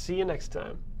 guys. See you next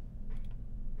time.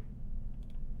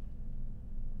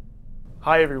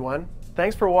 Hi, everyone.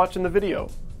 Thanks for watching the video.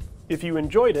 If you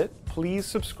enjoyed it, please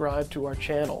subscribe to our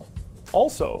channel.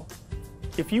 Also,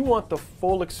 if you want the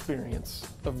full experience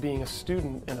of being a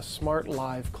student in a Smrt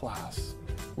Live class,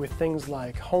 with things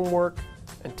like homework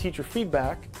and teacher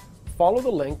feedback, follow the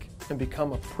link and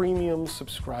become a premium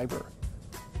subscriber.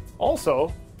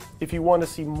 Also, if you want to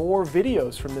see more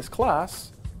videos from this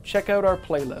class, check out our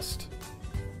playlist.